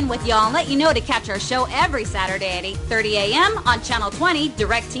check in with y'all and let you know to catch our show every Saturday at 8:30 a.m. on Channel 20,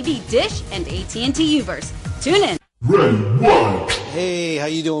 DirecTV Dish, and AT&T Uverse. Tune in. Hey, how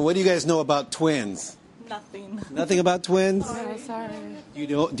you doing? What do you guys know about twins? Nothing. Nothing about twins? Oh, sorry.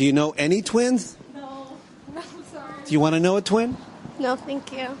 Do you know any twins? No. No, sorry. Do you want to know a twin? No,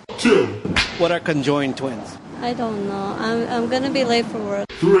 thank you. What are conjoined twins? I don't know. I'm gonna be late for work.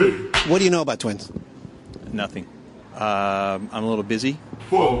 What do you know about twins? Nothing. I'm a little busy.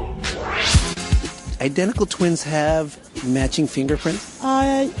 Identical twins have matching fingerprints?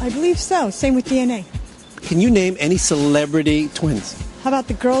 I believe so. Same with DNA. Can you name any celebrity twins? How about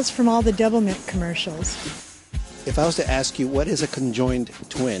the girls from all the Double Mint commercials? If I was to ask you what is a conjoined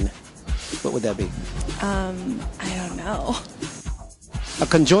twin, what would that be? I don't know. A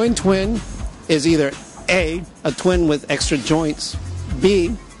conjoined twin is either A, a twin with extra joints,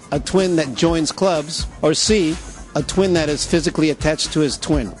 B, a twin that joins clubs, or C, a twin that is physically attached to his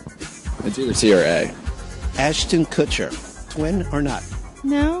twin. It's either C or A. Ashton Kutcher, twin or not?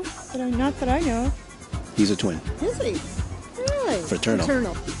 No, not that I know. He's a twin. Is he? Really?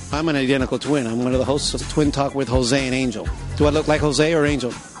 Fraternal. I'm an identical twin. I'm one of the hosts of Twin Talk with Jose and Angel. Do I look like Jose or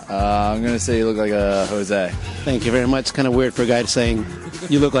Angel? I'm going to say you look like a Jose. Thank you very much. It's kind of weird for a guy saying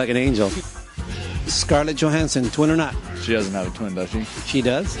you look like an angel. Scarlett Johansson, twin or not? She doesn't have a twin, does she? She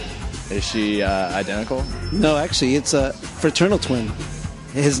does? Is she identical? No, actually, it's a fraternal twin.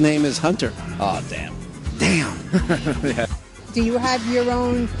 His name is Hunter. Oh, damn. Damn. Do you have your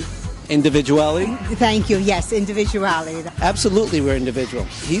own? Individuality? Thank you. Yes, individuality. Absolutely, we're individual.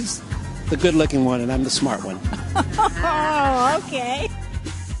 He's the good-looking one, and I'm the smart one. Oh, okay.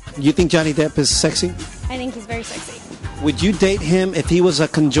 You think Johnny Depp is sexy? I think he's very sexy. Would you date him if he was a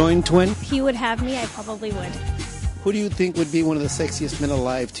conjoined twin? If he would have me, I probably would. Who do you think would be one of the sexiest men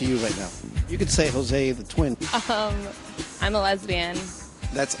alive to you right now? You could say Jose the twin. I'm a lesbian.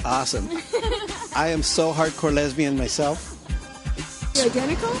 That's awesome. I am so hardcore lesbian myself. You're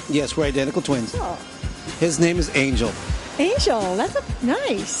identical? Yes, we're identical twins. Oh. His name is Angel. Angel, that's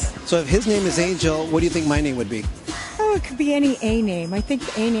nice. So if his name is Angel, what do you think my name would be? Oh, it could be any A name. I think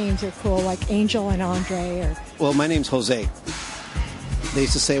A names are cool, like Angel and Andre. Or Well, my name's Jose. They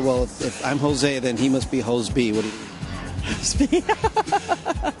used to say, well, if I'm Jose, then he must be Jose B. What do you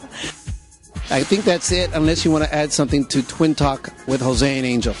I think that's it, unless you want to add something to Twin Talk with Jose and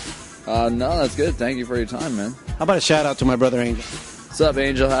Angel. No, that's good. Thank you for your time, man. How about a shout out to my brother Angel? What's up,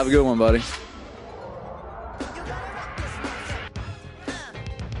 Angel? Have a good one, buddy.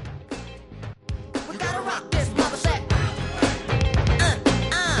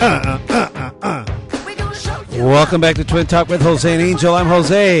 Welcome back to Twin Talk with Jose and Angel. I'm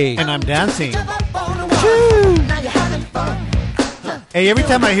Jose. And I'm dancing. Hey, every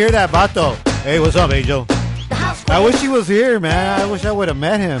time I hear that vato, hey, what's up, Angel? I wish he was here, man. I wish I would have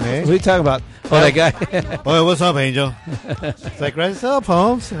met him, eh? What are you talking about? Oh, that guy. Oh, what's up, Angel? It's like, rise up,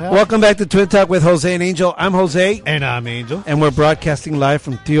 Holmes. Welcome back to Twin Talk with Jose and Angel. I'm Jose. And I'm Angel. And we're broadcasting live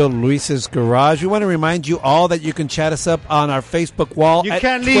from Tio Luis's garage. We want to remind you all that you can chat us up on our Facebook wall. You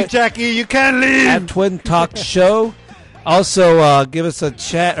can't leave, Jackie. You can't leave. At Twin Talk Show. Also, give us a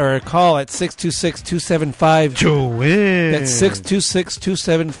chat or a call at 626-275. Joanne. That's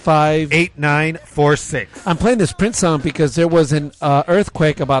 626-275. 8946. I'm playing this Prince song because there was an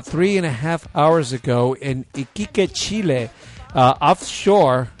earthquake about 3.5 hours ago in Iquique, Chile,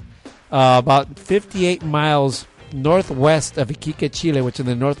 offshore, about 58 miles northwest of Iquique, Chile, which is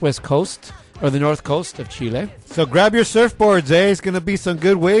the northwest coast, or the north coast of Chile. So grab your surfboards, eh? It's going to be some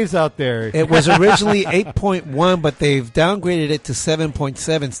good waves out there. It was originally 8.1, but they've downgraded it to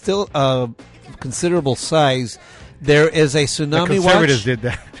 7.7. Still a considerable size. There is a tsunami the conservatives did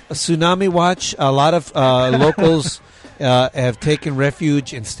that. A tsunami watch. A lot of locals have taken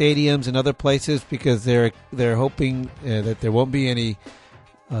refuge in stadiums and other places because they're hoping that there won't be any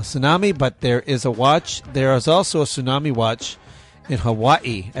tsunami. But there is a watch. There is also a tsunami watch in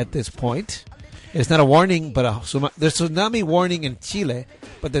Hawaii at this point. It's not a warning, but there's a tsunami warning in Chile,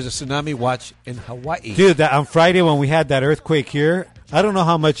 but there's a tsunami watch in Hawaii. Dude, on Friday when we had that earthquake here, I don't know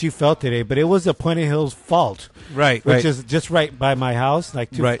how much you felt today, but it was the Puente Hills Fault. Right, which is just right by my house,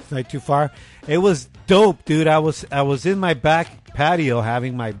 not too far. It was dope, dude. I was in my back patio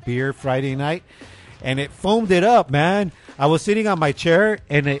having my beer Friday night, and it foamed it up, man. I was sitting on my chair,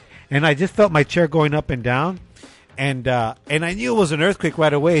 and I just felt my chair going up and down. And I knew it was an earthquake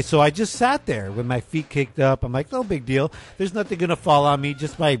right away, so I just sat there with my feet kicked up. I'm like, no big deal. There's nothing going to fall on me,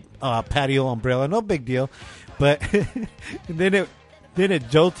 just my patio umbrella. No big deal. But then it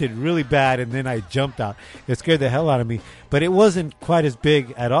jolted really bad, and then I jumped out. It scared the hell out of me. But it wasn't quite as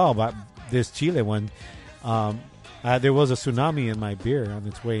big at all, but this Chile one. There was a tsunami in my beer on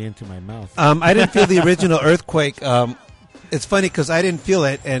its way into my mouth. I didn't feel the original earthquake. It's funny because I didn't feel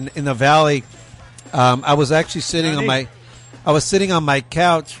it, and in the valley... I was actually sitting on my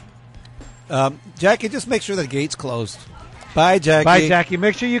couch. Jackie, just make sure the gate's closed. Bye, Jackie. Bye, Jackie.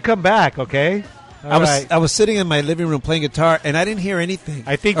 Make sure you come back, okay? I was sitting in my living room playing guitar, and I didn't hear anything.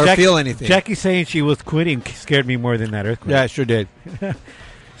 I think feel anything. Jackie saying she was quitting scared me more than that earthquake. Yeah, I sure did.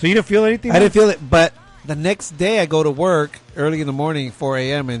 So you didn't feel anything? I didn't feel it, but the next day I go to work early in the morning, 4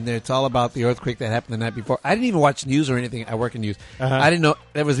 a.m., and it's all about the earthquake that happened the night before. I didn't even watch news or anything. I work in news. I didn't know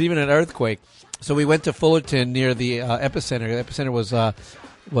there was even an earthquake. So we went to Fullerton near the epicenter. The epicenter was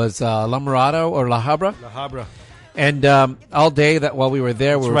La Mirada or La Habra. La Habra. And all day that while we were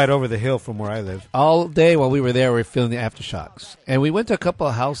there, It's right over the hill from where I live. all day while we were there, we were feeling the aftershocks. And we went to a couple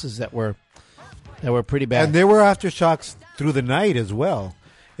of houses that were pretty bad. And there were aftershocks through the night as well.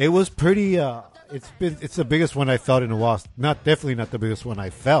 It was pretty. It's the biggest one I felt in a while. Definitely not the biggest one I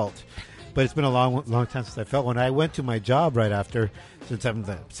felt, but it's been a long time since I felt one. I went to my job right after, since I'm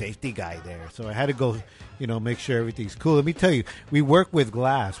the safety guy there, so I had to go, make sure everything's cool. Let me tell you, we work with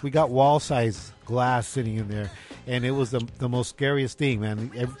glass. We got wall size glass sitting in there, and it was the most scariest thing,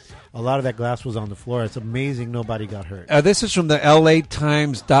 man. A lot of that glass was on the floor. It's amazing nobody got hurt. This is from the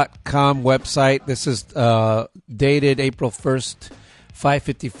LATimes.com website. This is dated April 1st.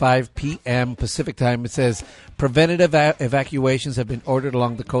 5:55 p.m. Pacific time. It says preventative evacuations have been ordered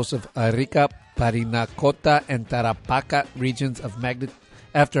along the coast of Arica, Parinacota, and Tarapacá regions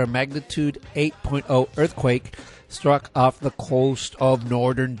after a magnitude 8.0 earthquake struck off the coast of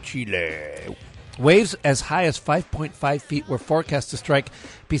northern Chile. Waves as high as 5.5 feet were forecast to strike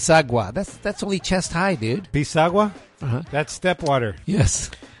Pisagua. That's only chest high, dude. Pisagua? Uh-huh. That's step water. Yes.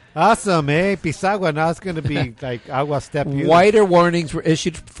 Awesome, eh? Pisagua, now it's going to be like agua step. Wider warnings were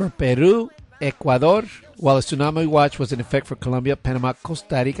issued for Peru, Ecuador, while a tsunami watch was in effect for Colombia, Panama,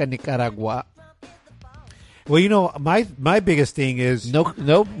 Costa Rica, Nicaragua. Well, my biggest thing is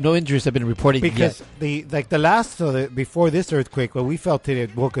no injuries have been reported because yet. Before this earthquake, what we felt today,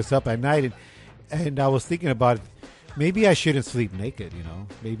 it woke us up at night, and I was thinking about it. Maybe I shouldn't sleep naked.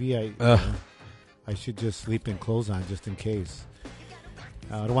 Maybe I should just sleep in clothes on just in case.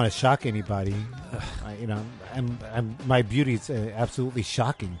 I don't want to shock anybody. My beauty is absolutely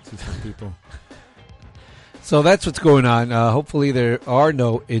shocking to some people. So that's what's going on. Hopefully there are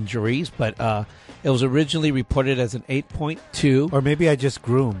no injuries, but it was originally reported as an 8.2. Or maybe I just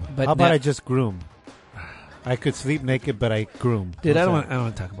groom. But how about I just groom? I could sleep naked, but I groom. Dude, I don't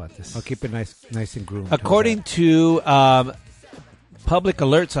want to talk about this. I'll keep it nice and groomed. According to public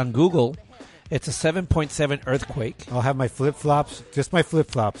alerts on Google, it's a 7.7 earthquake. I'll have my flip-flops, just my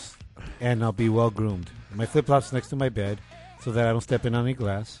flip-flops, and I'll be well-groomed. My flip-flops next to my bed so that I don't step in on any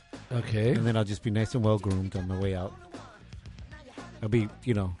glass. Okay. And then I'll just be nice and well-groomed on the way out. I'll be,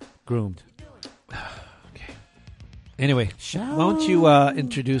 groomed. Okay. Anyway, why don't you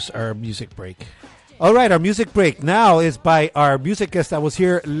introduce our music break? All right, our music break now is by our music guest that was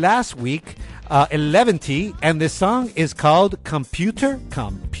here last week, Eleventy, and this song is called Computer. Make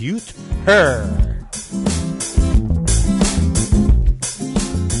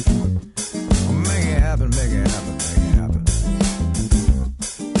it happen, make it happen, make it happen.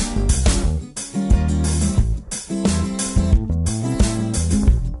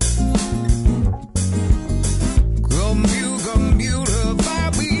 Computer,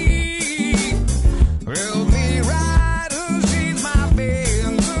 Bobby, help me ride her, she's my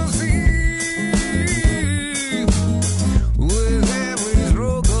fantasy. With every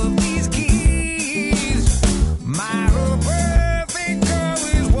stroke of these keys, my perfect girl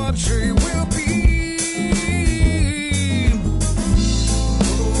is what she will be.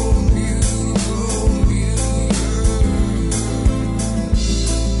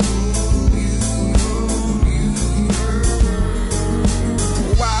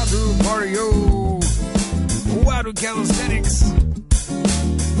 Why do cardio? Why do calisthenics?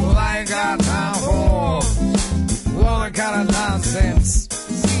 Well, I ain't got time for all that kind of nonsense.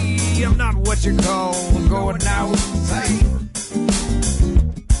 See, I'm not what you call going outside.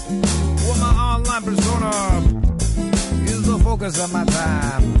 Well, my online persona is the focus of my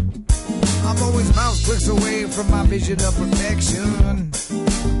time. I'm always mouse clicks away from my vision of perfection.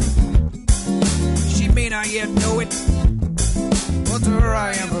 She may not yet know it, but to her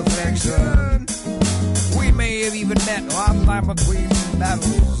I am perfection. We may have even met online between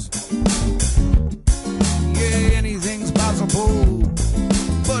battles. Yeah, anything's possible,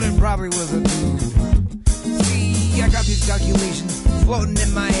 but it probably was a dude. See, I got these calculations floating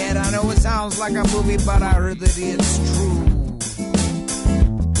in my head. I know it sounds like a movie, but I heard that it's true.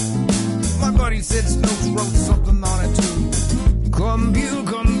 My buddy said Snopes wrote something on it too.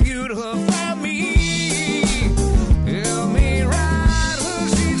 Computer for me. Help me ride her,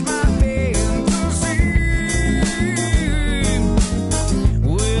 she's my fantasy.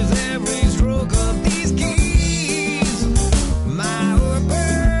 With every stroke of these keys, my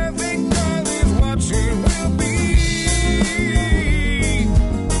perfect girl is what she will be.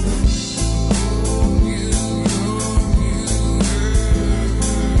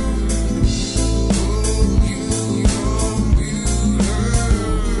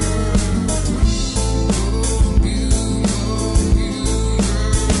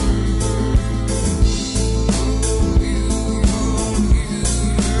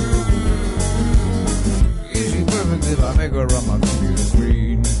 make her on my computer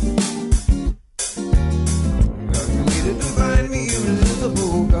screen. Calculated to find me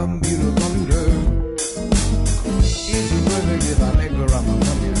irresistible computer. Is she perfect if I make her on my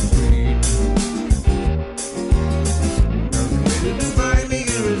computer screen? Calculated to find me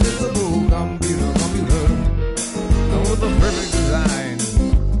irresistible computer. With a perfect design.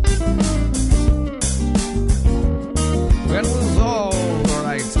 And with all the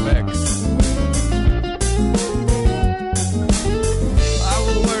right specs. I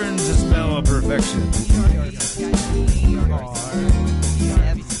will learn to spell perfection.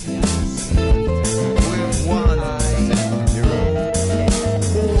 With one zero.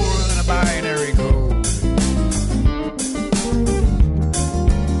 More than a binary code.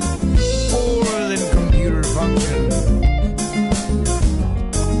 More than computer function.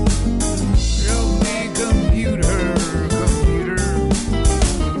 Help me computer.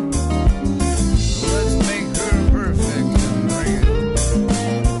 Let's make her perfect and real.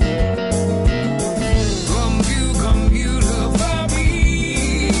 Computer for me.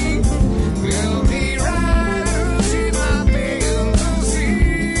 Will be right to see my bills to see.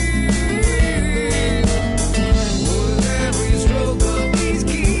 With every stroke of these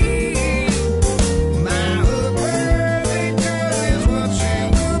keys, my perfect girl is what she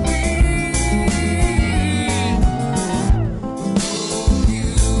will be.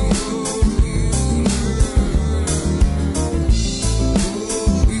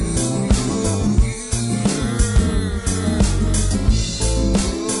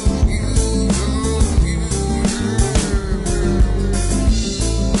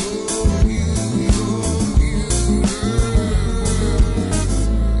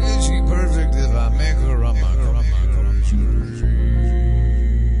 Is she perfect if I make her on my computer screen?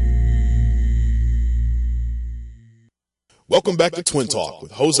 Welcome back to Twin Talk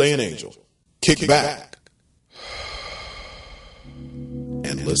with Jose and Angel. Kick back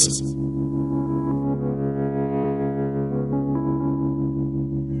and listen.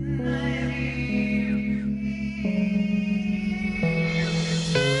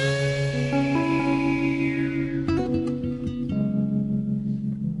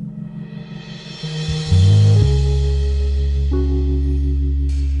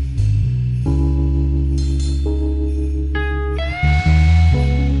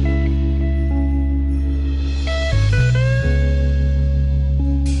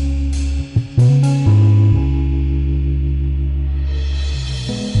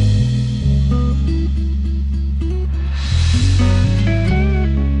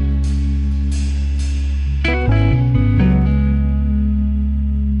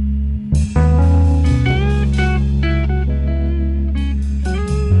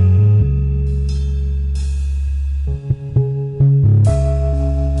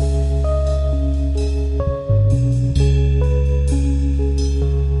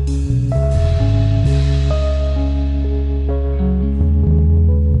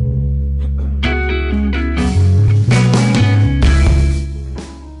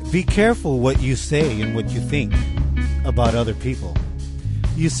 Be careful what you say and what you think about other people.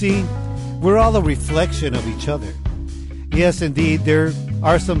 You see, we're all a reflection of each other. Yes, indeed, there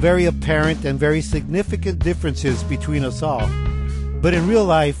are some very apparent and very significant differences between us all. But in real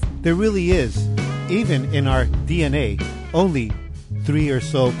life, there really is, even in our DNA, only 3 or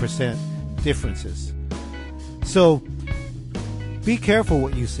so % differences. So, be careful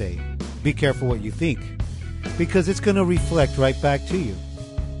what you say. Be careful what you think. Because it's going to reflect right back to you.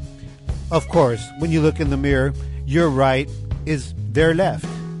 Of course, when you look in the mirror, your right is their left,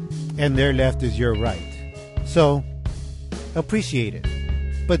 and their left is your right. So, appreciate it,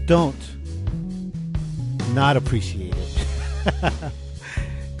 but don't not appreciate it.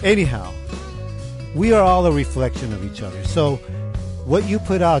 Anyhow, we are all a reflection of each other. So, what you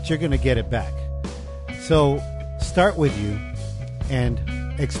put out, you're going to get it back. So, start with you and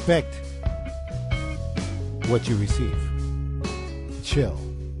expect what you receive. Chill.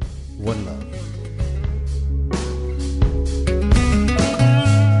 One love.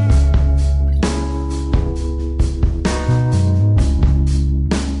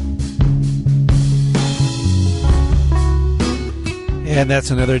 And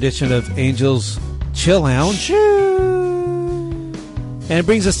that's another edition of Angel's Chill Lounge. And it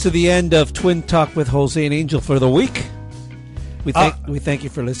brings us to the end of Twin Talk with Jose and Angel for the week. We thank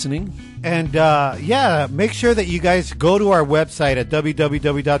you for listening. And, make sure that you guys go to our website at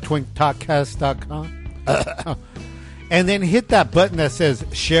www.twintalkcast.com and then hit that button that says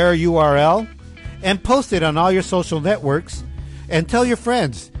share URL and post it on all your social networks and tell your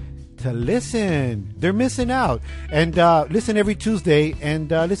friends to listen. They're missing out. And listen every Tuesday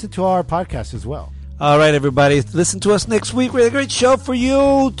and listen to our podcast as well. All right, everybody. Listen to us next week. We have a great show for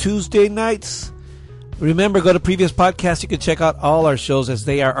you Tuesday nights. Remember, go to previous podcasts. You can check out all our shows as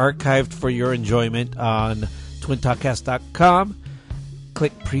they are archived for your enjoyment on twintalkcast.com.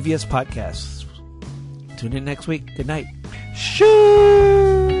 Click previous podcasts. Tune in next week. Good night. Shoo!